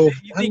know.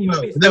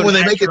 And then when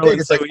they make it big,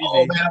 it's like,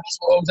 oh man, I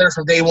was there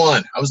from day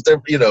one. I was there.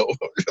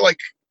 Like,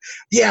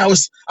 I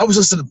was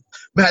listening to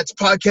Matt's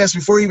podcast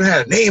before he even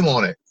had a name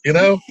on it. You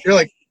know, you're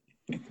like,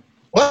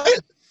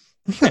 what?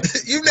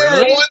 You never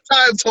Really? one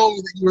time told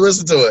me that you were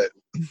listening to it.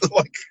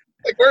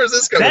 like where is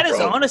this coming That from?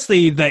 is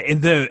honestly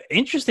the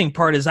interesting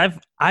part is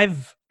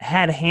I've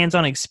had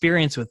hands-on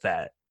experience with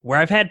that, where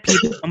I've had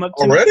people come up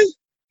to me Already?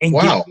 and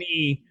Wow. give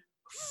me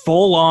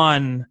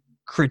full-on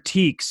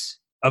critiques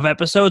of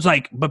episodes,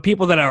 like, but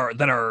people that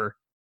are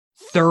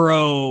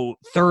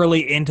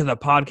thoroughly into the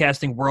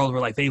podcasting world,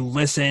 where like they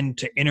listen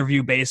to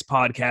interview-based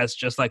podcasts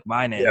just like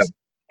mine is, Yeah.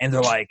 and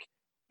they're like,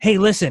 hey,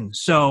 listen,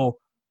 so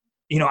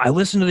I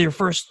listened to your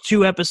first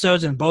 2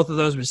 episodes, and both of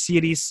those were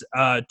CD's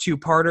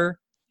 2-parter,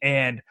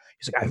 and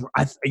he's like,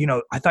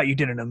 I thought you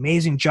did an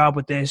amazing job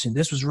with this, and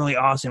this was really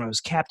awesome. It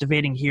was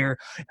captivating here.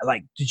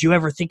 Like, did you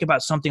ever think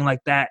about something like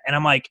that? And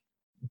I'm like,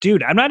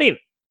 dude, I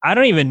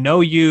don't even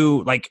know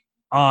you, like,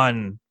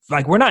 on,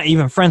 like, we're not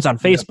even friends on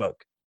Facebook.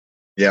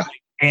 Yeah.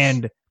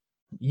 And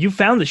you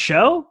found the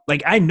show?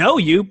 Like, I know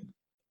you,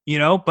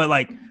 but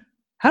like,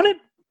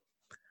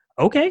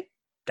 okay.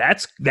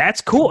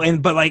 That's cool,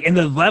 but like, and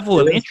the level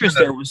of interest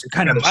there was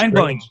kind of mind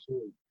blowing.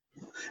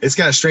 It's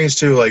kind of strange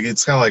too. Like,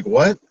 it's kind of like,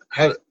 what?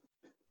 How?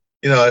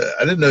 I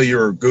didn't know you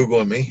were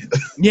Googling me.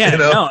 Yeah,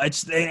 no,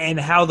 it's, and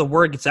how the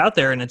word gets out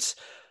there, and it's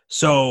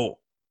so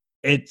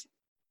it's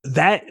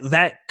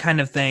that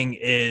kind of thing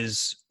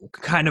is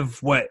kind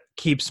of what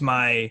keeps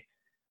my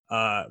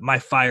my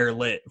fire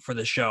lit for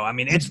the show. I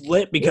mean, it's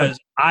lit because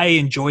I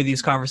enjoy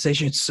these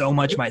conversations so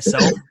much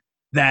myself.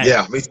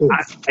 That me too.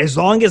 As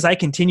long as I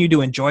continue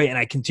to enjoy it and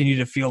I continue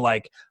to feel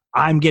like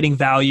I'm getting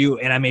value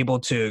and I'm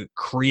able to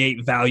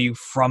create value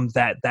from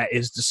that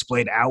is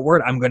displayed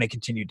outward, I'm going to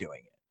continue doing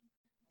it.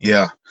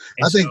 Yeah,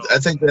 And I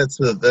think that's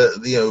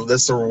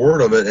that's the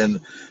reward of it. And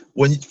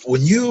when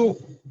you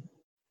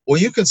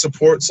can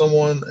support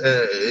someone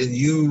and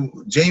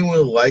you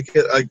genuinely like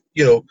it,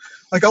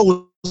 like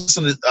I'll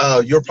listen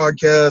to your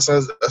podcast.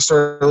 I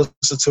started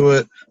listening to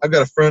it. I've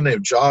got a friend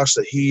named Josh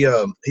that he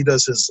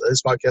does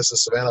his podcast in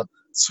Savannah.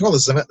 It's called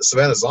the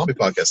Savannah Zombie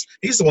Podcast.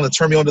 He's the one that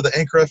turned me onto the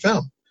Anchor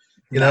FM.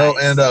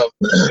 And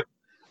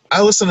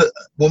I listen to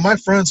when my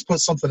friends put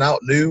something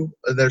out new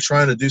and they're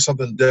trying to do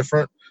something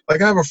different.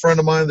 Like, I have a friend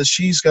of mine that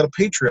she's got a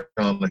Patreon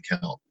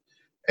account,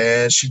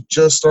 and she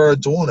just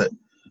started doing it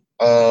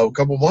a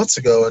couple months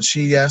ago. And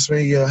she asked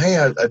me, hey,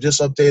 I just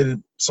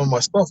updated some of my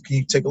stuff. Can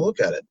you take a look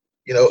at it?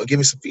 Give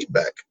me some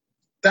feedback.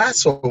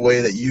 That's a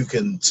way that you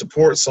can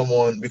support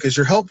someone because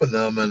you're helping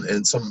them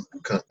in some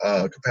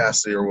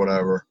capacity or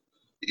whatever.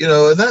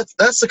 And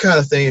that's the kind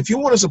of thing. If you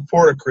want to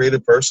support a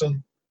creative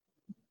person,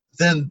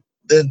 then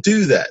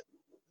do that.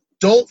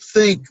 Don't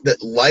think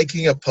that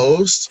liking a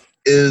post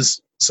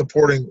is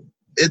supporting.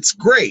 It's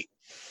great.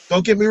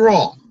 Don't get me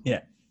wrong. Yeah.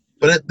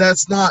 But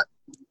that's not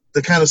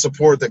the kind of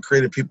support that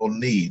creative people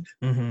need.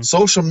 Mm-hmm.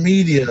 Social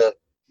media,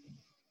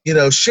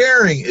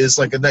 sharing is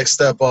like a next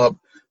step up.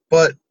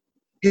 But,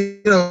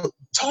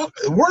 talk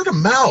word of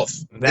mouth.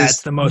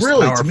 That's the most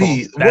really, powerful. to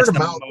me, that's word of the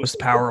mouth most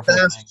powerful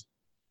thing.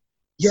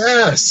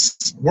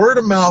 Yes. Word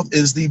of mouth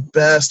is the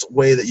best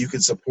way that you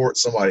can support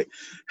somebody.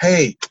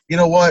 Hey, you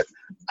know what?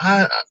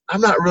 I'm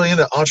not really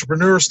into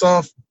entrepreneur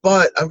stuff,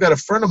 but I've got a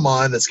friend of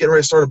mine that's getting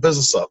ready to start a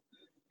business up.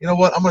 You know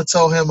what? I'm going to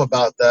tell him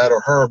about that or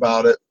her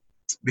about it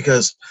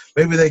because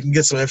maybe they can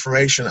get some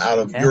information out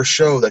of your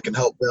show that can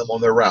help them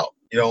on their route,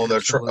 on their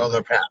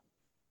path.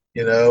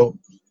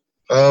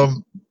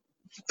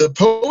 The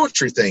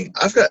poetry thing.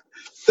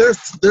 There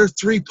are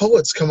 3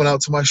 poets coming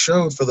out to my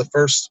show for the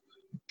first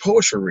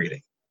poetry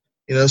reading.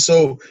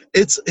 So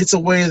it's a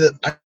way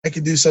that I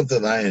can do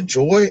something that I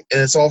enjoy,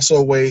 and it's also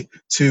a way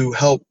to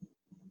help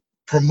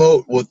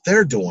promote what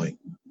they're doing.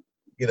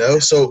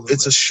 So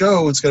it's a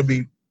show. It's going to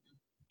be.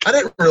 I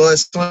didn't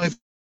realize so many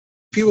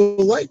people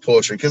like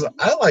poetry because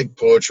I like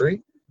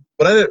poetry,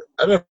 but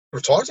I never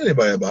talked to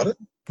anybody about it.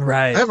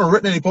 Right. I haven't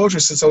written any poetry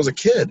since I was a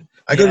kid.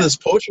 I go to this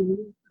poetry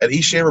room at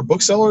East Shaver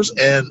Booksellers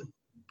and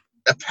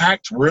a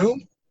packed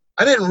room.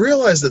 I didn't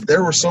realize that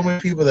there were so many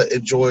people that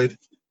enjoyed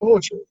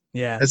poetry.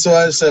 Yeah. And so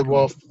I said,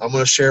 well, I'm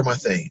going to share my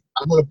thing.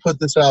 I'm going to put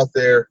this out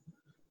there.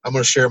 I'm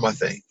going to share my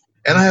thing.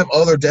 And I have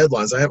other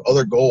deadlines. I have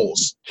other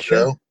goals.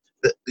 Sure.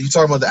 You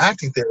talking about the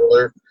acting thing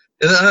earlier.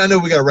 And I know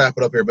we got to wrap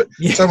it up here, but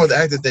talking about the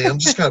acting thing, I'm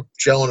just kind of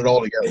gelling it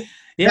all together.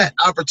 Yeah. That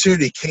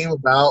opportunity came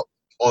about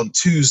on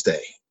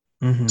Tuesday.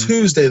 Mm-hmm.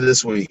 Tuesday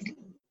this week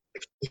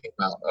it came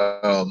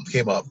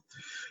up.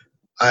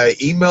 I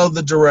emailed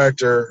the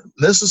director.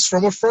 This is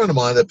from a friend of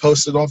mine that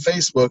posted on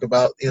Facebook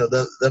about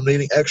them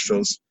needing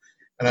extras.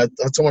 And I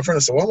told my friend, I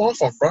said, well, I'm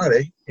off on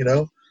Friday,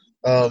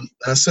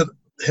 I sent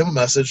him a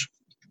message.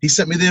 He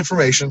sent me the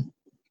information.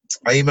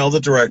 I emailed the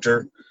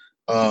director.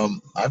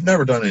 I've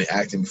never done any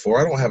acting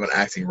before. I don't have an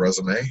acting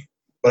resume.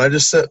 But I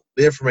just sent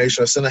the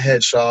information. I sent a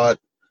headshot.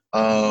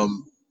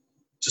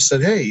 Just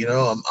said, hey,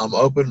 I'm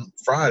open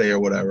Friday or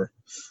whatever.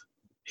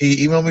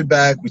 He emailed me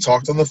back. We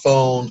talked on the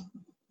phone.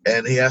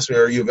 And he asked me,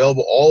 are you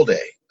available all day?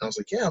 And I was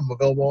like, yeah, I'm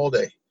available all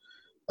day.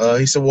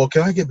 He said, well,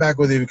 can I get back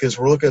with you because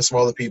we're looking at some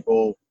other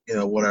people,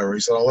 whatever. He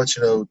said, I'll let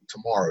you know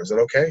tomorrow. Is that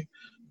okay?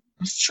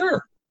 I said,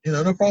 sure.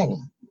 No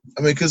problem.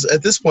 I mean, because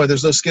at this point,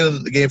 there's no skin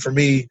in the game for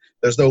me.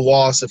 There's no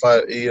loss if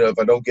I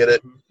don't get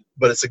it,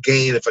 but it's a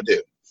gain if I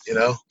do, you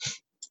know.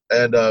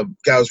 And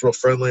guy was real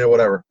friendly or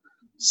whatever.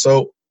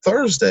 So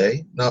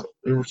Thursday, now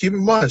keep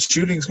in mind,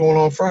 shooting's going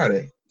on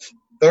Friday.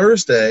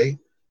 Thursday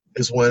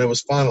is when it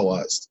was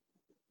finalized,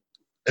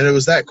 and it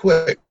was that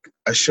quick.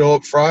 I show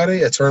up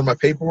Friday, I turn my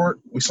paperwork,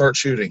 we start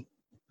shooting.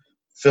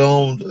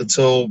 Filmed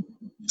until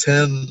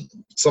 10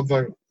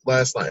 something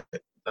last night.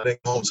 I think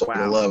home until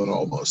 11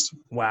 almost.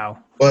 Wow.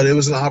 But it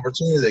was an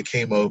opportunity that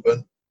came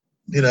open,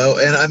 you know,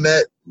 and I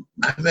met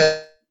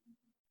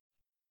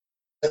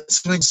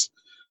things,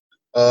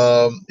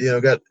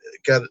 you know,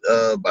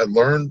 I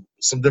learned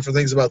some different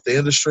things about the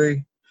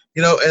industry,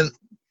 you know, and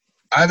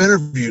I've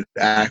interviewed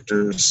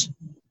actors,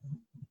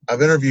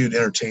 I've interviewed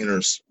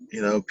entertainers,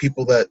 you know,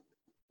 people that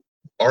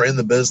are in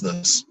the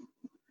business.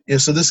 You know,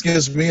 so this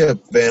gives me a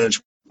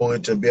vantage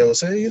point to be able to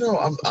say, you know,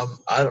 I'm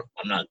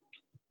not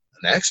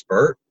an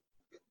expert.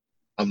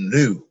 I'm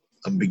new.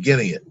 I'm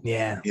beginning it.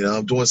 Yeah. You know,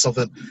 I'm doing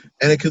something,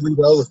 and it could lead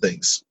to other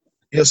things.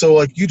 You know, so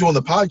like you doing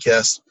the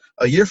podcast,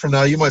 a year from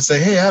now, you might say,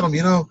 hey, Adam,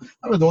 you know,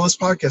 I've been doing this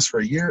podcast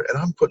for a year, and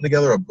I'm putting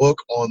together a book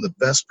on the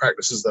best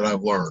practices that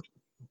I've learned.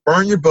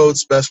 Burn your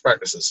boats, best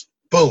practices.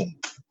 Boom.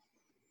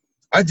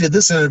 I did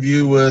this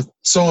interview with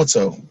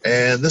so-and-so,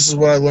 and this is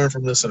what I learned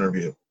from this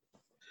interview.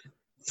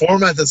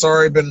 Format that's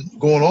already been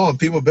going on.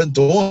 People have been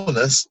doing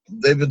this.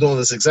 They've been doing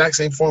this exact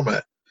same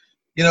format.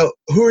 You know,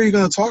 who are you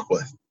going to talk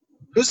with?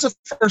 Who's the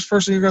first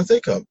person you're going to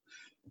think of?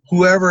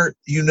 Whoever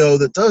you know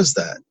that does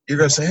that. You're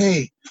going to say,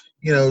 hey,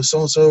 you know,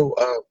 so-and-so,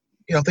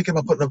 you know, I'm thinking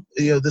about putting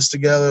this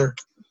together.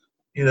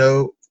 You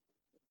know,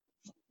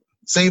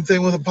 same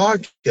thing with a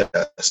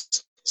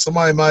podcast.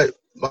 Somebody might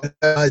have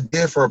an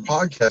idea for a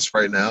podcast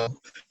right now.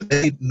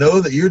 They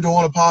know that you're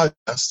doing a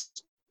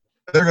podcast.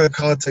 They're going to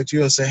contact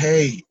you and say,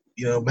 hey,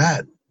 you know,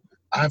 Matt,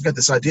 I've got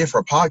this idea for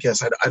a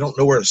podcast. I don't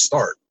know where to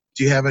start.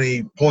 Do you have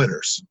any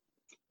pointers?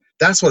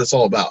 That's what it's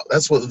all about.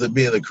 That's what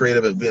being the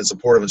creative and being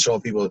supportive and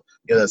showing people,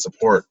 you know, that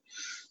support.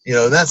 You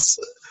know, that's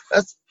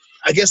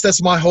I guess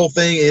that's my whole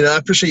thing. You know, I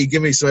appreciate you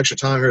giving me some extra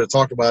time here to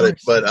talk about it.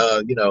 But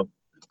you know,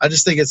 I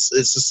just think it's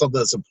just something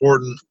that's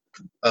important,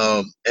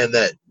 and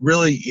that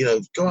really, you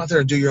know, go out there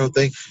and do your own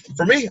thing.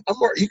 For me, I'll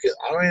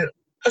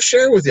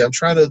share with you.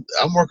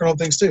 I'm working on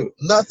things too.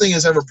 Nothing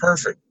is ever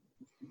perfect.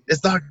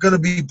 It's not going to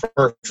be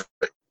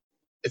perfect.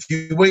 If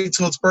you wait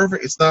till it's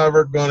perfect, it's not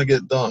ever going to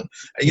get done.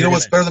 And you know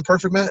what's better than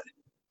perfect, Matt?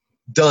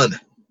 Done.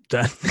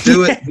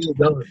 Do it. Be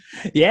done.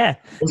 Yeah.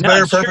 What's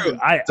better than perfect?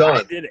 True.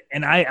 I did it,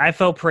 and I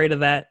fell prey to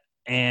that,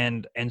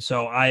 and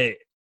so I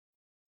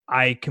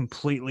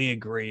completely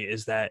agree.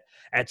 Is that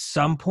at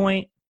some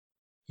point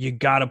you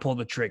got to pull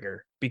the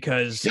trigger,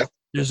 because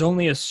there's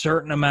only a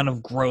certain amount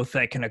of growth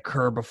that can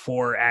occur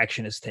before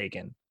action is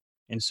taken.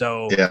 And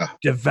so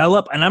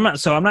develop, and I'm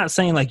not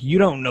saying like you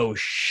don't know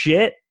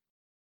shit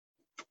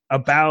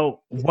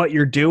about what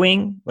you're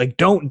doing. Like,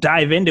 don't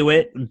dive into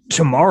it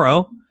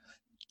tomorrow.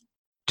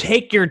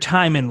 Take your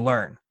time and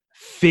learn,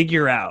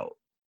 figure out,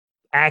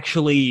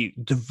 actually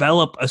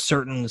develop a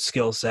certain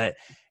skill set,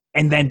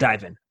 and then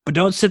dive in. But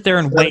don't sit there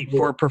and wait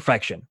for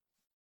perfection.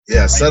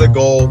 Yeah, set a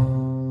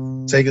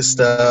goal, take a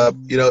step,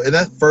 you know, and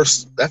that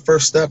first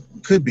step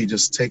could be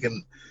just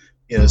taking,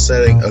 you know,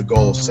 setting a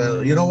goal,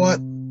 saying, you know what,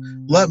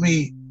 let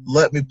me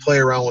play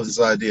around with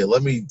this idea.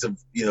 Let me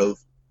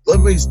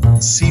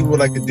see what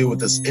I can do with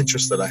this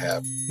interest that I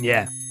have.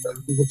 Yeah.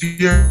 If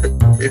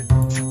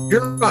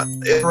you're not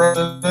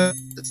interested in it,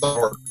 it's not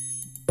work.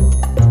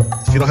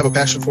 If you don't have a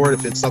passion for it,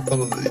 if it's not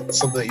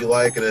something that you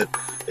like and it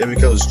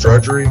becomes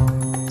drudgery,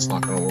 it's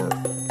not going to work.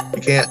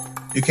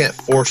 You can't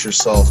force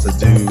yourself to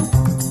do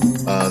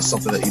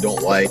something that you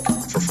don't like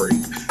for free.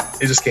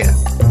 You just can't.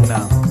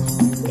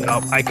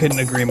 No, I couldn't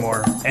agree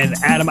more. And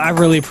Adam, I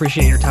really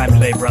appreciate your time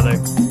today, brother.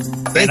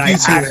 Thank you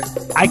too, man.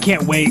 I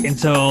can't wait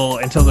until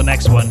the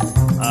next one.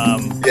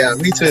 Yeah,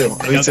 me too.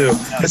 Me too.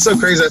 It's so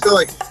crazy. I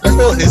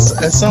feel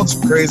it sounds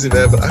crazy,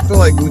 man, but I feel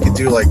like we could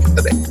do like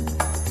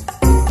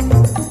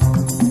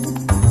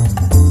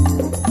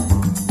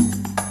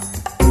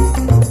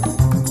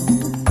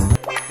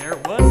There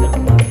was a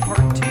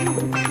part 2,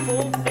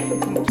 full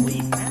and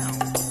complete now,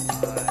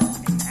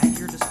 and at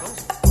your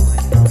disposal.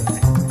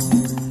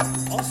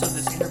 Also,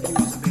 this interview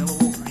is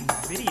available in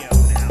video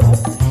now.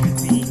 It should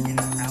be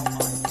out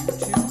on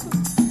YouTube. So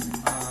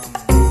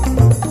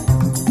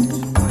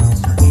go ahead and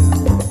search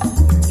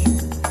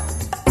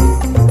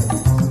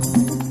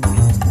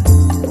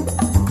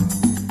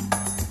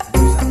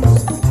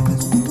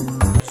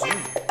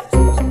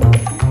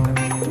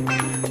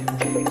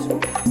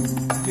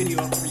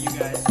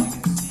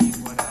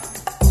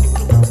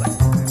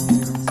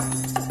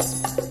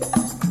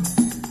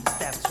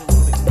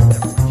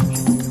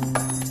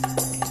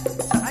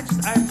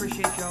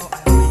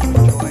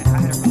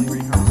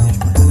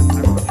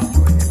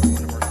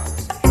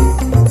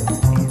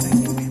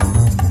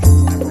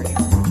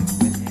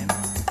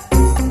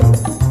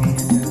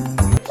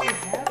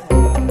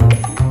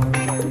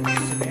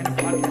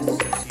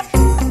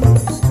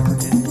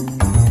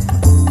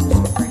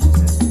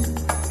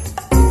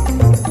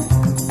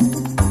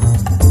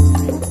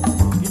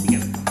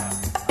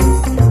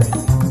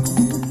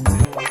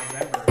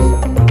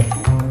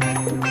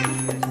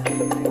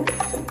I'm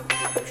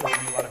sure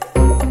it'll be a lot of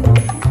fun.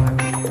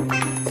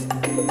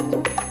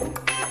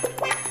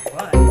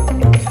 But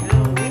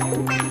until,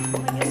 well,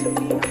 I guess it'll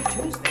be on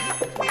Tuesday.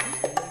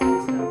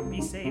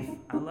 Be safe.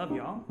 I love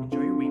y'all. Enjoy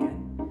your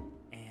weekend.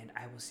 And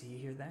I will see you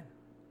here then.